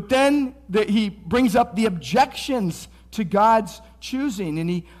 But then he brings up the objections to God's choosing,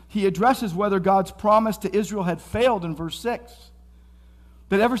 and he addresses whether God's promise to Israel had failed in verse 6.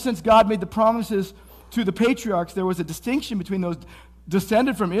 That ever since God made the promises to the patriarchs, there was a distinction between those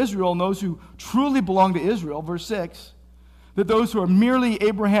descended from Israel and those who truly belong to Israel, verse 6. That those who are merely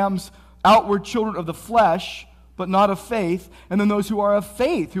Abraham's outward children of the flesh, but not of faith, and then those who are of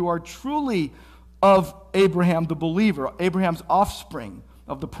faith, who are truly of Abraham the believer, Abraham's offspring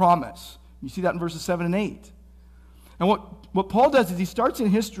of the promise. You see that in verses 7 and 8. And what Paul does is he starts in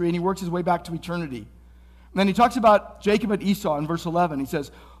history and he works his way back to eternity. And then he talks about Jacob and Esau in verse 11. He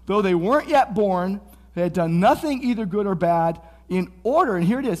says, though they weren't yet born, they had done nothing either good or bad, in order, and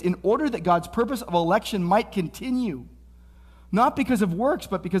here it is, in order that God's purpose of election might continue. Not because of works,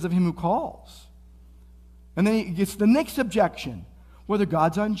 but because of him who calls. And then he gets the next objection, whether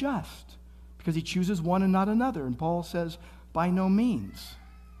God's unjust, because he chooses one and not another. And Paul says, by no means.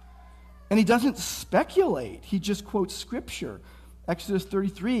 And he doesn't speculate. He just quotes Scripture. Exodus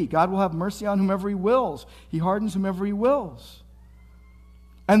 33, God will have mercy on whomever he wills. He hardens whomever he wills.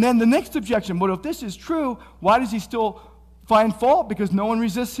 And then the next objection, but if this is true, why does he still find fault? Because no one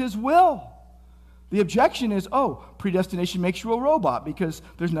resists his will. The objection is, predestination makes you a robot because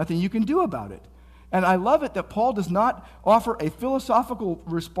there's nothing you can do about it. And I love it that Paul does not offer a philosophical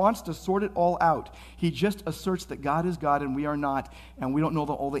response to sort it all out. He just asserts that God is God and we are not, and we don't know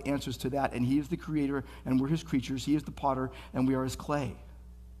all the answers to that. And he is the creator and we're his creatures. He is the potter and we are his clay.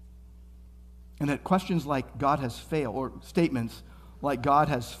 And that questions like God has failed, or statements like God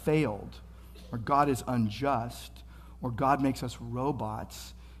has failed, or God is unjust, or God makes us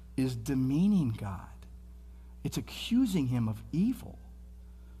robots, is demeaning God. It's accusing him of evil.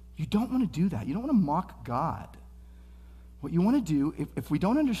 You don't want to do that. You don't want to mock God. What you want to do, if we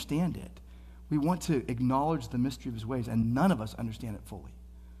don't understand it, we want to acknowledge the mystery of his ways, and none of us understand it fully.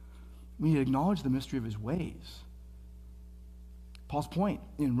 We need to acknowledge the mystery of his ways. Paul's point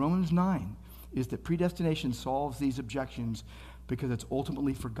in Romans 9 is that predestination solves these objections because it's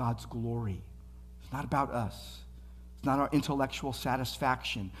ultimately for God's glory. It's not about us. It's not our intellectual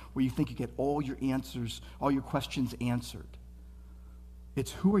satisfaction where you think you get all your answers, all your questions answered.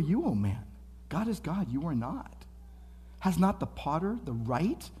 It's who are you, O man? God is God, you are not. Has not the potter the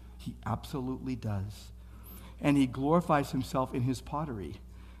right? He absolutely does. And he glorifies himself in his pottery,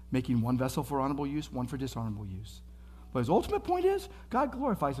 making one vessel for honorable use, one for dishonorable use. But his ultimate point is, God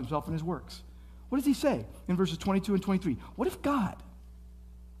glorifies himself in his works. What does he say in verses 22 and 23? What if God,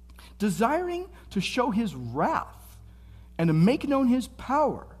 desiring to show his wrath and to make known his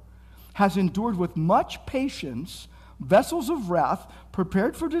power, has endured with much patience vessels of wrath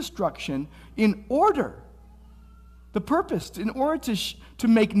prepared for destruction in order to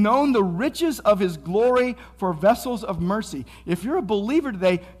make known the riches of his glory for vessels of mercy. If you're a believer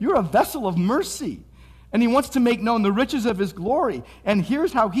today, you're a vessel of mercy. And he wants to make known the riches of his glory. And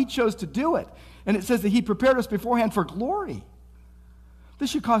here's how he chose to do it. And it says that he prepared us beforehand for glory. This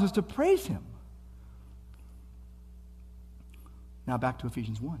should cause us to praise him. Now back to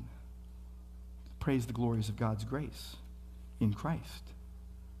Ephesians 1. praise the glories of God's grace in Christ.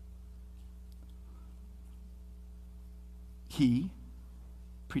 He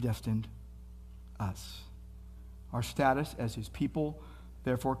predestined us. Our status as his people,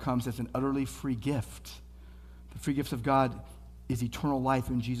 therefore, comes as an utterly free gift. The free gift of God is eternal life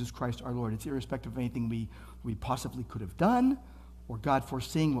in Jesus Christ our Lord. It's irrespective of anything we possibly could have done or God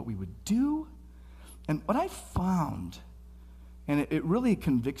foreseeing what we would do. And what I found, and it really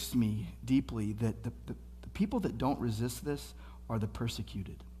convicts me deeply, that the people that don't resist this are the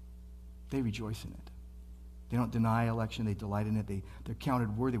persecuted. They rejoice in it. They don't deny election. They delight in it. They're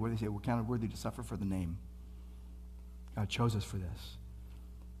counted worthy. What do they say? We're counted worthy to suffer for the name. God chose us for this.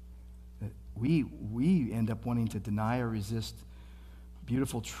 That we end up wanting to deny or resist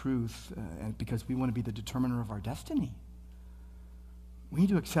beautiful truth because we want to be the determiner of our destiny. We need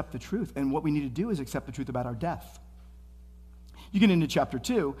to accept the truth. And what we need to do is accept the truth about our death. You get into chapter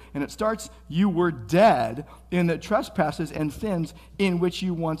 2, and it starts, you were dead in the trespasses and sins in which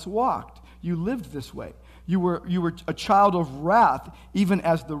you once walked. You lived this way. You were a child of wrath, even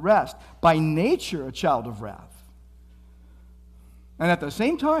as the rest. By nature, a child of wrath. And at the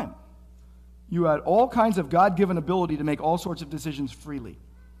same time, you had all kinds of God-given ability to make all sorts of decisions freely.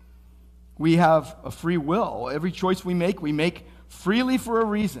 We have a free will. Every choice we make freely for a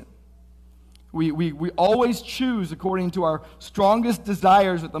reason. We always choose according to our strongest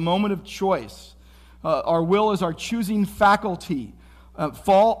desires at the moment of choice. Our will is our choosing faculty.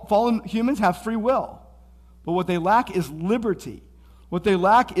 Fallen humans have free will, but what they lack is liberty. What they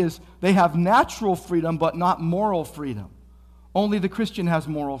lack is they have natural freedom, but not moral freedom. Only the Christian has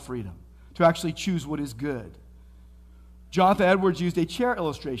moral freedom to actually choose what is good. Jonathan Edwards used a chair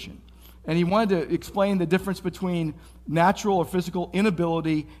illustration, and he wanted to explain the difference between natural or physical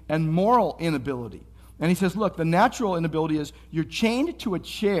inability and moral inability. And he says, look, the natural inability is you're chained to a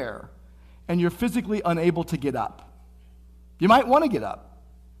chair and you're physically unable to get up. You might want to get up,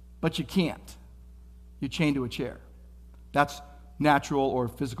 but you can't. You're chained to a chair. That's natural or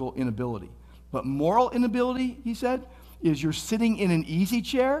physical inability. But moral inability, he said, is you're sitting in an easy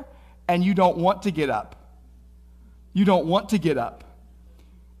chair and you don't want to get up. You don't want to get up.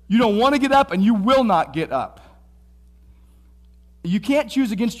 You don't want to get up and you will not get up. You can't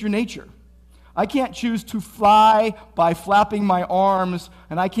choose against your nature. I can't choose to fly by flapping my arms,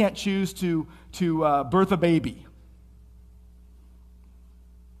 and I can't choose to birth a baby.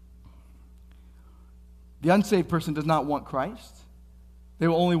 The unsaved person does not want Christ. They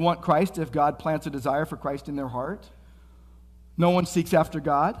will only want Christ if God plants a desire for Christ in their heart. No one seeks after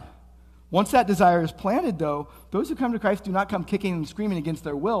God. Once that desire is planted, though, those who come to Christ do not come kicking and screaming against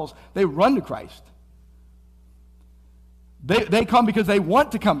their wills. They run to Christ. They come because they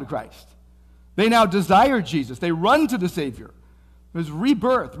want to come to Christ. They now desire Jesus. They run to the Savior. There's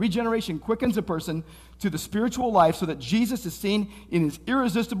rebirth. Regeneration quickens a person to the spiritual life so that Jesus is seen in his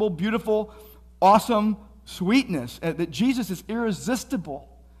irresistible, beautiful, awesome sweetness. That Jesus is irresistible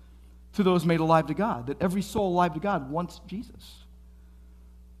to those made alive to God. That every soul alive to God wants Jesus.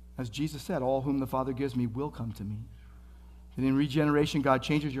 As Jesus said, all whom the Father gives me will come to me. And in regeneration, God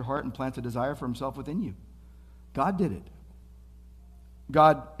changes your heart and plants a desire for himself within you. God did it.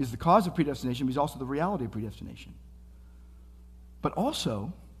 God is the cause of predestination, but he's also the reality of predestination. But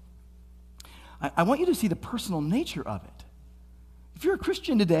also, I want you to see the personal nature of it. If you're a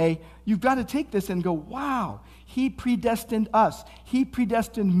Christian today, you've got to take this and go, wow, he predestined us. He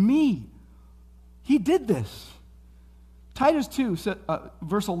predestined me. He did this. Titus 2,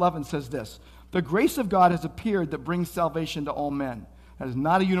 verse 11 says this, the grace of God has appeared that brings salvation to all men. That is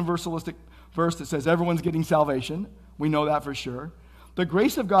not a universalistic verse that says everyone's getting salvation. We know that for sure. The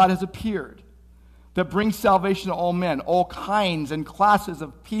grace of God has appeared that brings salvation to all men, all kinds and classes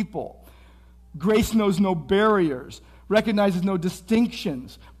of people. Grace knows no barriers, recognizes no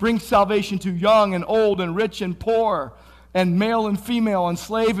distinctions, brings salvation to young and old and rich and poor, and male and female, and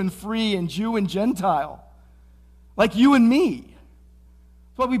slave and free, and Jew and Gentile. Like you and me.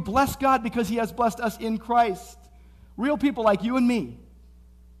 That's why we bless God, because he has blessed us in Christ. Real people like you and me.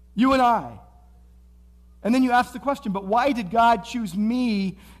 You and I. And then you ask the question, but why did God choose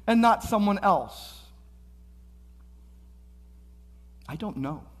me and not someone else? I don't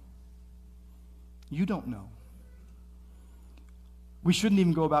know. You don't know. We shouldn't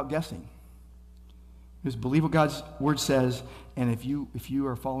even go about guessing. Just believe what God's word says, and if you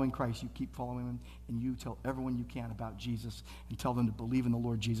are following Christ, you keep following him, and you tell everyone you can about Jesus and tell them to believe in the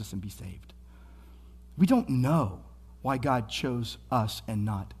Lord Jesus and be saved. We don't know why God chose us and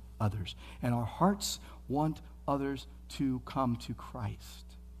not others. And our hearts want others to come to Christ.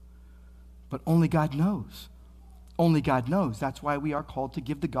 But only God knows. Only God knows. That's why we are called to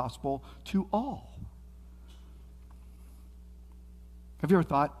give the gospel to all. Have you ever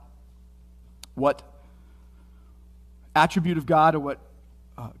thought what attribute of God or what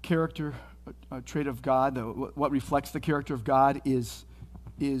character trait of God, what reflects the character of God is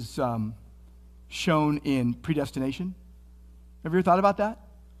shown in predestination? Have you ever thought about that?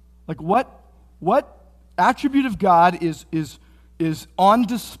 Like what attribute of God is on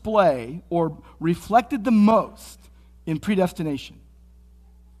display or reflected the most in predestination?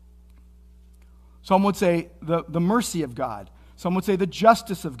 Some would say the mercy of God. Some would say the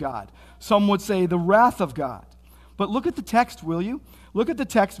justice of God. Some would say the wrath of God. But look at the text, will you? Look at the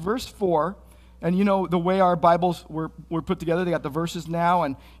text, verse 4. And you know the way our Bibles were put together, they got the verses now,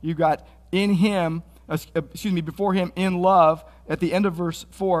 and you got in him, before him, in love, at the end of verse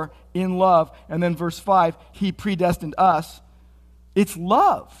 4, in love, and then verse 5, he predestined us. It's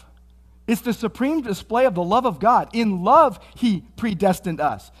love. It's the supreme display of the love of God. In love, he predestined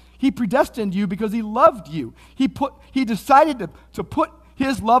us. He predestined you because he loved you. He decided to put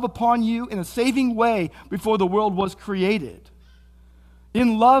his love upon you in a saving way before the world was created.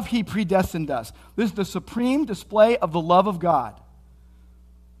 In love, he predestined us. This is the supreme display of the love of God.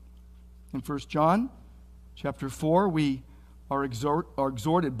 In 1 John chapter 4, we are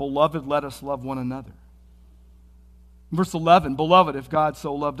exhorted, beloved, let us love one another. In verse 11, beloved, if God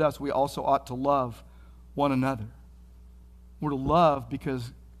so loved us, we also ought to love one another. We're to love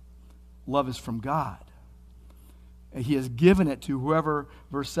because love is from God. And he has given it to whoever,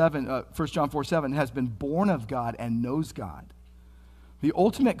 verse 7, 1 John 4:7, has been born of God and knows God. The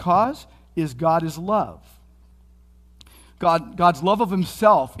ultimate cause is God is love. God's love of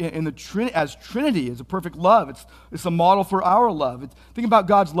himself as Trinity is a perfect love. It's a model for our love. Think about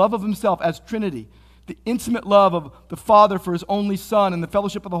God's love of himself as Trinity. The intimate love of the Father for his only Son and the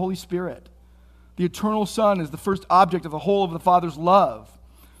fellowship of the Holy Spirit. The eternal Son is the first object of the whole of the Father's love.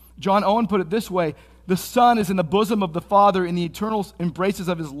 John Owen put it this way: the Son is in the bosom of the Father in the eternal embraces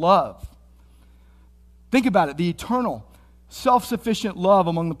of his love. Think about it. The eternal, self-sufficient love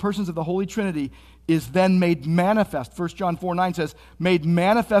among the persons of the Holy Trinity is then made manifest. 1 John 4:9 says, made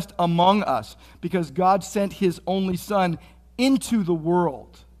manifest among us because God sent his only Son into the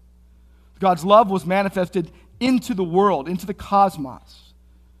world. God's love was manifested into the world, into the cosmos.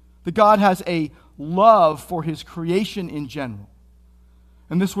 That God has a love for his creation in general.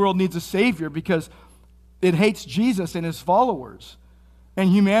 And this world needs a Savior because it hates Jesus and his followers. And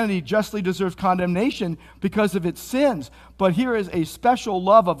humanity justly deserves condemnation because of its sins. But here is a special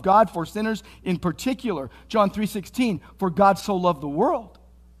love of God for sinners in particular. John 3:16, for God so loved the world.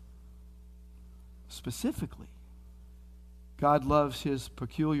 Specifically, God loves his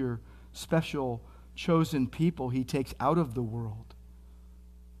peculiar, special, chosen people he takes out of the world.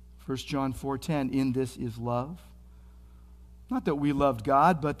 1 John 4:10, in this is love. Not that we loved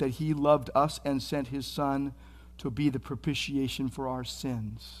God, but that he loved us and sent his Son to be the propitiation for our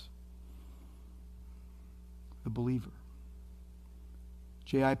sins. The believer.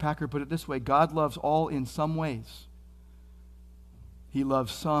 J.I. Packer put it this way: God loves all in some ways. He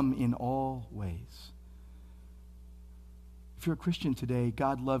loves some in all ways. If you're a Christian today,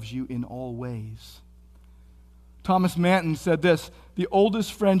 God loves you in all ways. Thomas Manton said this: the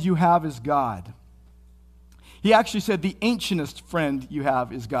oldest friend you have is God. He actually said the ancientest friend you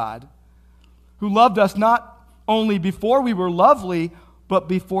have is God, who loved us not only before we were lovely, but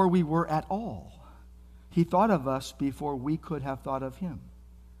before we were at all. He thought of us before we could have thought of him.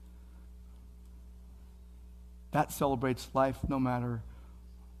 That celebrates life no matter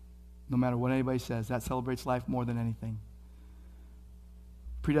what anybody says. That celebrates life more than anything.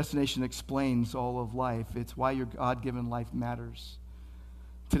 Predestination explains all of life. It's why your God-given life matters.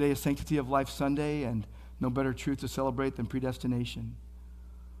 Today is Sanctity of Life Sunday, and no better truth to celebrate than predestination.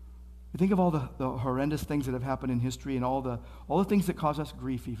 You think of all the horrendous things that have happened in history and all the things that cause us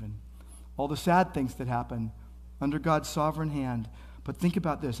grief even. All the sad things that happen under God's sovereign hand. But think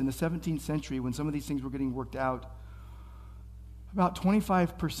about this. In the 17th century, when some of these things were getting worked out, about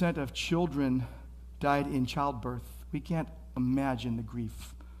 25% of children died in childbirth. We can't imagine the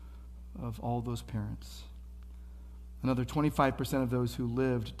grief of all those parents. Another 25% of those who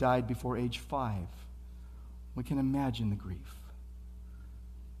lived died before age 5. We can imagine the grief.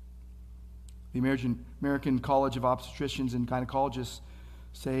 The American College of Obstetricians and Gynecologists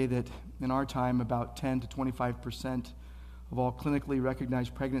say that in our time, about 10 to 25% of all clinically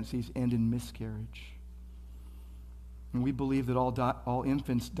recognized pregnancies end in miscarriage. And we believe that all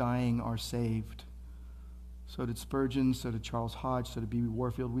infants dying are saved. So did Spurgeon, so did Charles Hodge, so did B.B.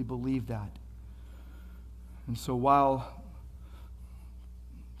 Warfield. We believe that. And so while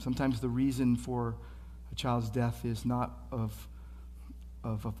sometimes the reason for a child's death is not of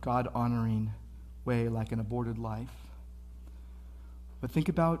God-honoring way like an aborted life, But think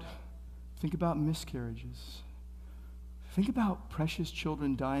about miscarriages. Think about precious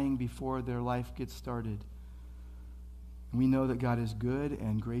children dying before their life gets started. And we know that God is good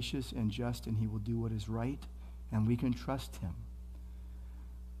and gracious and just, and he will do what is right, and we can trust him.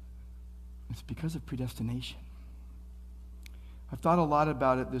 It's because of predestination. I've thought a lot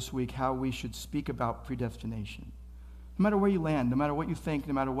about it this week, how we should speak about predestination. No matter where you land, no matter what you think,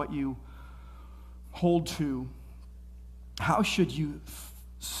 no matter what you hold to, how should you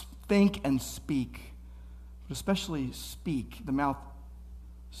think and speak? But especially speak. The mouth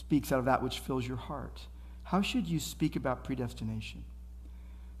speaks out of that which fills your heart. How should you speak about predestination?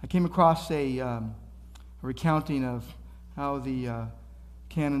 I came across a recounting of how the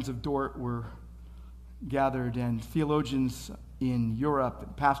canons of Dort were gathered, and theologians in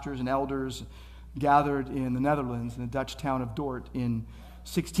Europe, pastors and elders gathered in the Netherlands, in the Dutch town of Dort in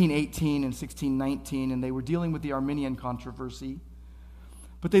 1618 and 1619, and they were dealing with the Arminian controversy.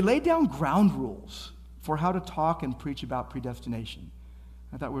 But they laid down ground rules for how to talk and preach about predestination.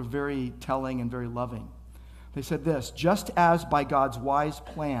 I thought were very telling and very loving. They said this: just as by God's wise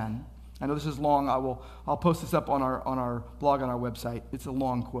plan, I know this is long, I'll post this up on our blog on our website. It's a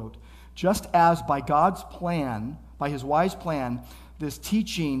long quote. Just as by God's plan, by his wise plan, this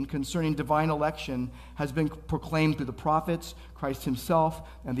teaching concerning divine election has been proclaimed through the prophets, Christ himself,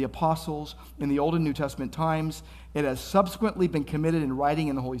 and the apostles in the Old and New Testament times. It has subsequently been committed in writing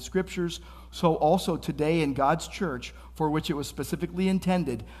in the Holy Scriptures. So also today in God's church, for which it was specifically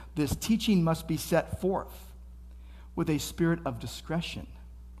intended, this teaching must be set forth with a spirit of discretion,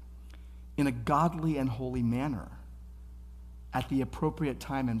 in a godly and holy manner, at the appropriate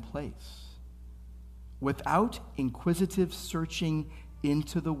time and place, without inquisitive searching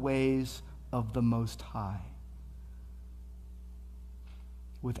into the ways of the Most High.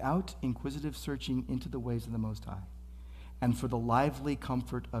 Without inquisitive searching into the ways of the Most High, and for the lively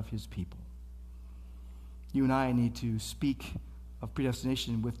comfort of his people. You and I need to speak of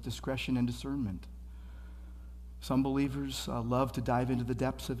predestination with discretion and discernment. Some believers love to dive into the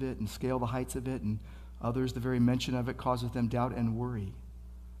depths of it and scale the heights of it, and others, the very mention of it causes them doubt and worry.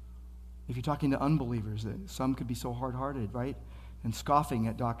 If you're talking to unbelievers, some could be so hard-hearted, right? And scoffing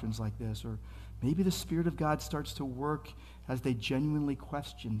at doctrines like this. Or maybe the Spirit of God starts to work as they genuinely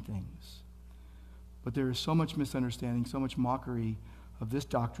question things. But there is so much misunderstanding, so much mockery of this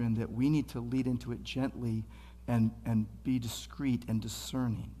doctrine that we need to lead into it gently and be discreet and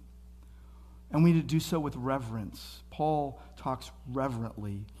discerning. And we need to do so with reverence. Paul talks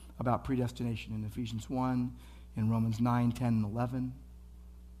reverently about predestination in Ephesians 1, in Romans 9, 10, and 11.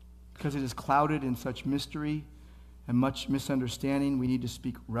 Because it is clouded in such mystery and much misunderstanding, we need to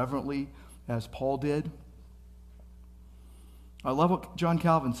speak reverently as Paul did. I love what John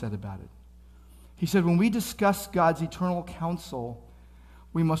Calvin said about it. He said, when we discuss God's eternal counsel,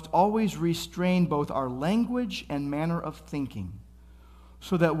 we must always restrain both our language and manner of thinking,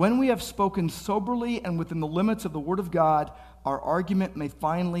 so that when we have spoken soberly and within the limits of the Word of God, our argument may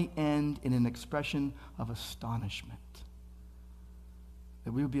finally end in an expression of astonishment.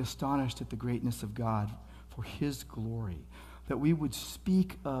 That we would be astonished at the greatness of God for his glory. That we would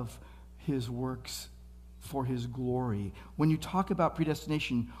speak of his works for his glory. When you talk about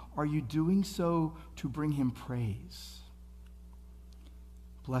predestination, are you doing so to bring him praise?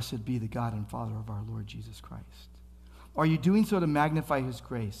 Blessed be the God and Father of our Lord Jesus Christ. Are you doing so to magnify his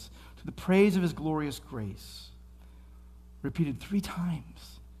grace, to the praise of his glorious grace? Repeated 3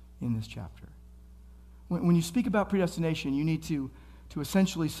 times in this chapter. When you speak about predestination, you need to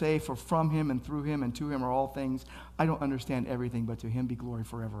essentially say, for from him and through him and to him are all things. I don't understand everything, but to him be glory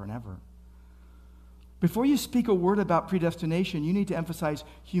forever and ever. Before you speak a word about predestination, you need to emphasize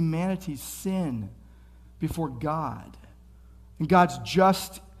humanity's sin before God and God's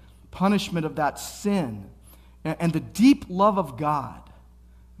just punishment of that sin and the deep love of God.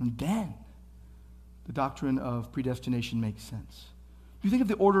 And then the doctrine of predestination makes sense. You think of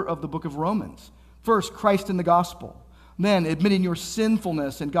the order of the book of Romans. First, Christ in the gospel. Then admitting your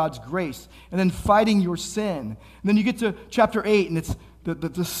sinfulness and God's grace. And then fighting your sin. And then you get to chapter 8, and it's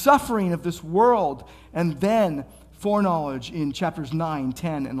the suffering of this world. And then foreknowledge in chapters 9,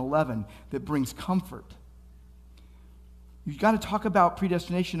 10, and 11 that brings comfort. You've got to talk about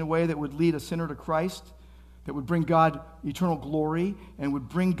predestination in a way that would lead a sinner to Christ, that would bring God eternal glory, and would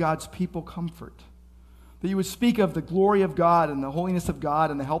bring God's people comfort. That you would speak of the glory of God and the holiness of God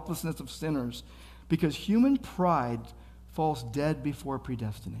and the helplessness of sinners, because human pride falls dead before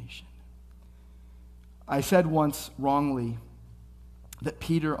predestination. I said once wrongly that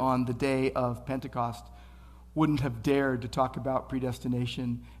Peter on the day of Pentecost wouldn't have dared to talk about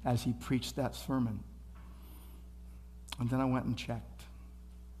predestination as he preached that sermon. And then I went and checked.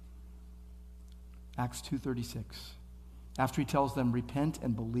 Acts 2:36. After he tells them, repent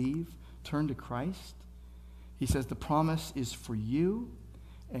and believe, turn to Christ, he says, the promise is for you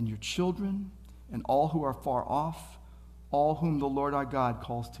and your children and all who are far off, all whom the Lord our God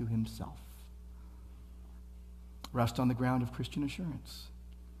calls to himself. Rest on the ground of Christian assurance.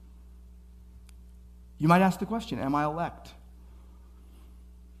 You might ask the question, am I elect?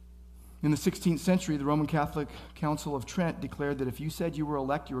 In the 16th century, the Roman Catholic Council of Trent declared that if you said you were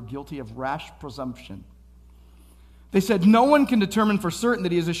elect, you were guilty of rash presumption. They said no one can determine for certain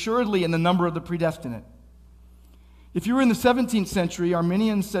that he is assuredly in the number of the predestinate. If you were in the 17th century,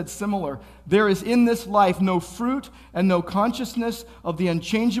 Arminians said similar. There is in this life no fruit and no consciousness of the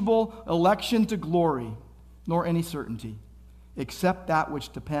unchangeable election to glory, nor any certainty, except that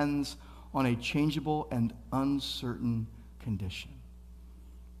which depends on a changeable and uncertain condition.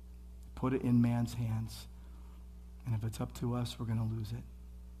 Put it in man's hands, and if it's up to us, we're going to lose it,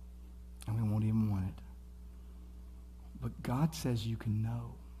 and we won't even want it. But God says you can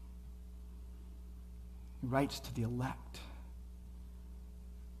know. He writes to the elect.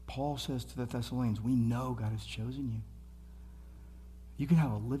 Paul says to the Thessalonians, we know God has chosen you. You can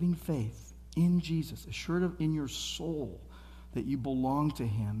have a living faith in Jesus, assured of in your soul that you belong to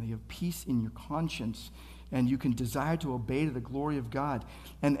him, that you have peace in your conscience, and you can desire to obey to the glory of God.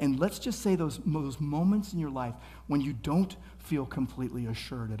 And let's just say those moments in your life when you don't feel completely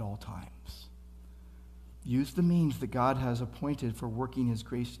assured at all times. Use the means that God has appointed for working his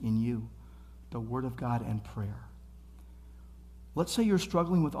grace in you, the Word of God and prayer. Let's say you're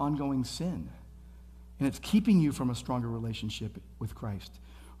struggling with ongoing sin, and it's keeping you from a stronger relationship with Christ.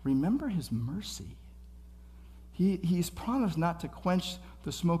 Remember his mercy. He's promised not to quench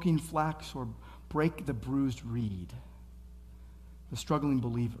the smoking flax or break the bruised reed, the struggling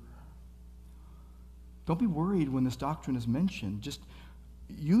believer. Don't be worried when this doctrine is mentioned.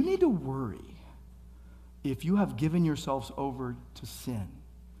 You need to worry if you have given yourselves over to sin.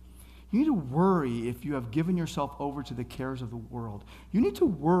 You need to worry if you have given yourself over to the cares of the world. You need to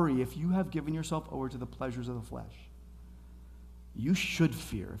worry if you have given yourself over to the pleasures of the flesh. You should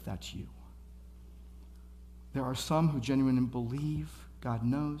fear if that's you. There are some who genuinely believe, God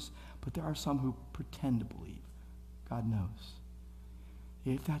knows, but there are some who pretend to believe, God knows.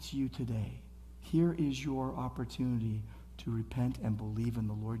 If that's you today, here is your opportunity to repent and believe in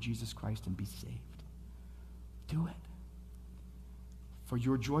the Lord Jesus Christ and be saved. Do it. For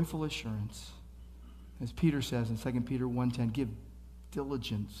your joyful assurance, as Peter says in 2 Peter 1:10, give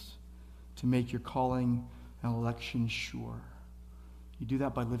diligence to make your calling and election sure. You do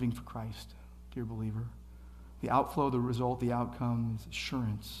that by living for Christ, dear believer. The outflow, the result, the outcome is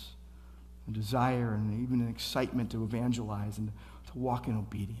assurance, a desire, and even an excitement to evangelize and to walk in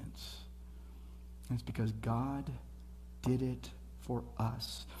obedience. And it's because God did it for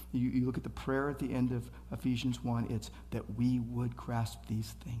us. You look at the prayer at the end of Ephesians 1, it's that we would grasp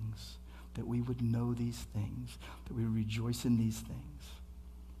these things, that we would know these things, that we would rejoice in these things.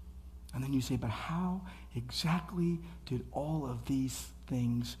 And then you say, but how exactly did all of these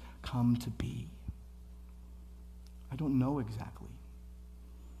things come to be? I don't know exactly.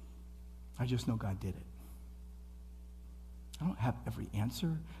 I just know God did it. I don't have every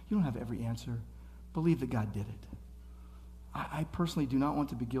answer. You don't have every answer. Believe that God did it. I personally do not want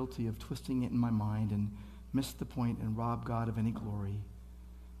to be guilty of twisting it in my mind and miss the point and rob God of any glory.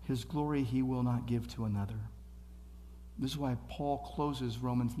 His glory he will not give to another. This is why Paul closes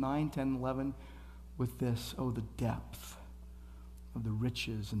Romans 9, 10, 11 with this, oh, the depth of the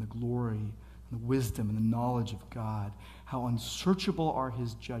riches and the glory and the wisdom and the knowledge of God. How unsearchable are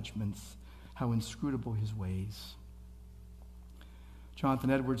his judgments, how inscrutable his ways.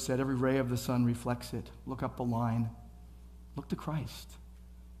 Jonathan Edwards said, every ray of the sun reflects it. Look up the line. Look to Christ.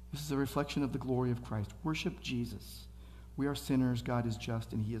 This is a reflection of the glory of Christ. Worship Jesus. We are sinners. God is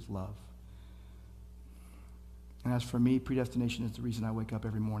just, and he is love. And as for me, predestination is the reason I wake up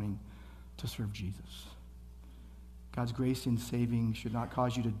every morning to serve Jesus. God's grace in saving should not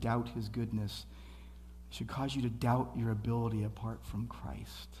cause you to doubt his goodness. It should cause you to doubt your ability apart from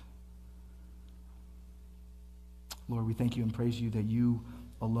Christ. Lord, we thank you and praise you that you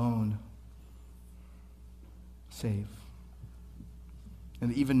alone save.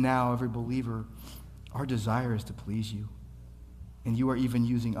 And even now, every believer, our desire is to please you. And you are even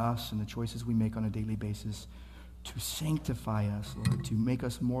using us and the choices we make on a daily basis to sanctify us, Lord, to make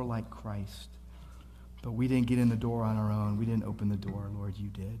us more like Christ. But we didn't get in the door on our own. We didn't open the door, Lord, you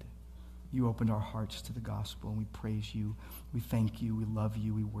did. You opened our hearts to the gospel, and we praise you. We thank you. We love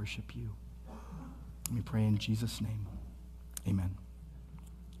you. We worship you. And we pray in Jesus' name. Amen.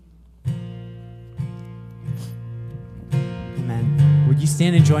 Amen. Would you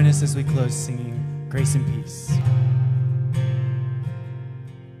stand and join us as we close singing Grace and peace.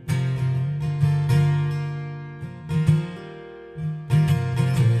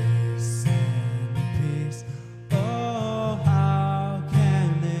 Grace and peace. Oh, how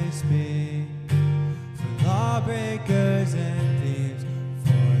can this be? For lawbreakers and thieves,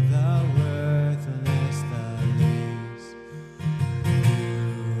 for the worthless, the least.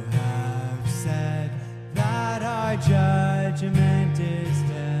 You have said that our judgment is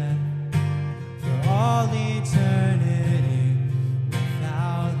dead for all eternity,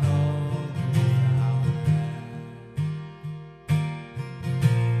 without hope, without end.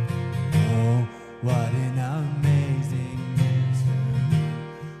 Oh, what an amazing mystery!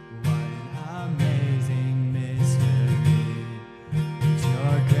 What an amazing mystery! That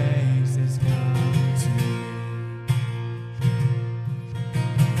your grace has come to me.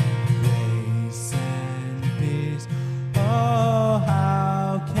 Grace and peace. Oh,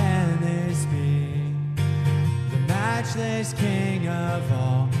 how can this be? The matchless King of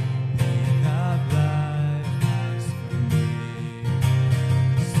all, paid the blood price for me.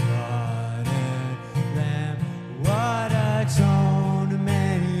 Slaughtered Lamb, what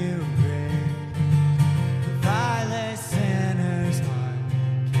atonement you bring. The vilest sinner's heart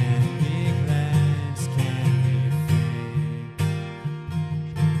can be cleansed, can be free.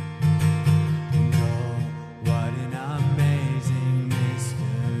 And oh, what an amazing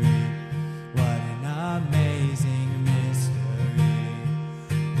mystery, what an amazing mystery,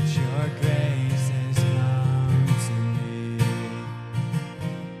 that your grace has come to me.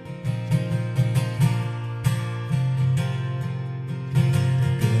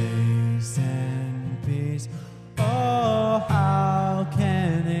 Grace and peace, oh, how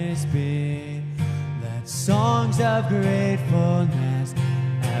can this be? Let songs of gratefulness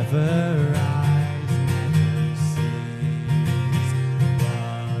ever rise, never cease.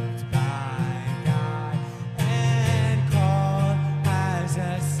 Loved by God and called as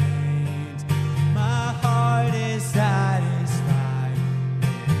a saint, my heart is satisfied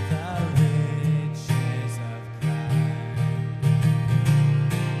with the riches of Christ.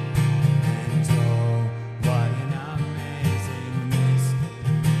 And oh, what an amazing mystery,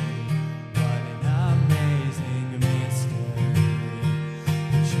 what an amazing mystery,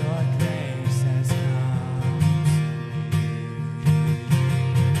 that your grace has come to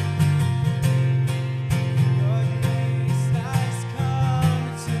me. Your grace has come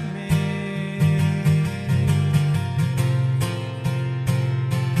to me.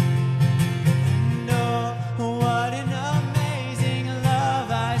 And oh, what an amazing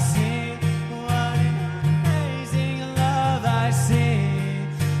love I see, what an amazing love I see,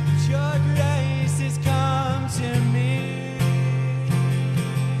 that your grace has come to me.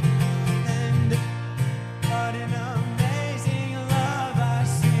 And what an amazing love I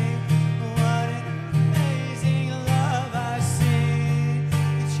see, what an amazing love I see,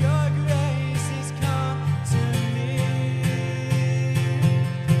 that your grace has come to me.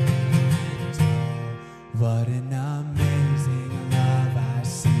 And oh, what an amazing love I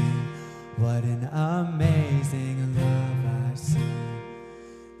see, what an amazing love I see,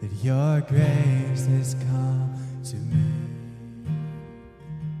 that your grace has come to me.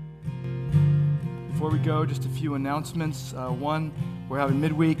 Before we go, just a few announcements. One, we're having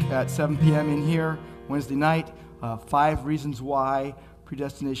midweek at 7 p.m. in here, Wednesday night. 5 reasons why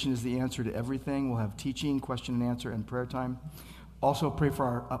predestination is the answer to everything. We'll have teaching, question and answer, and prayer time. Also, pray for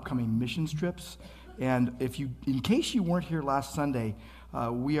our upcoming missions trips. And in case you weren't here last Sunday,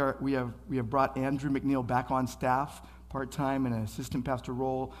 we have brought Andrew McNeil back on staff part-time in an assistant pastor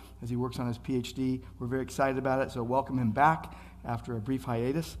role as he works on his PhD. We're very excited about it, so welcome him back after a brief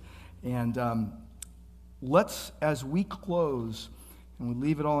hiatus. And let's, as we close and we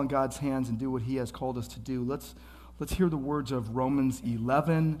leave it all in God's hands and do what he has called us to do, let's hear the words of Romans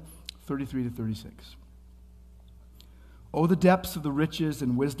 11:33-36. Oh, the depths of the riches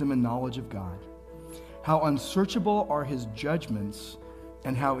and wisdom and knowledge of God. How unsearchable are his judgments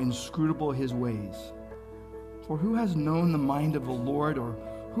and how inscrutable his ways. For who has known the mind of the Lord, or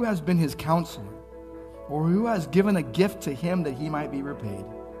who has been his counselor, or who has given a gift to him that he might be repaid?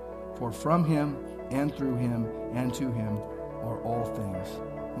 For from him and through him and to him are all things.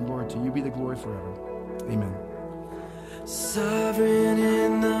 And Lord, to you be the glory forever. Amen. Sovereign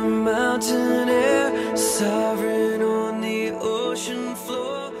in the mountain air, sovereign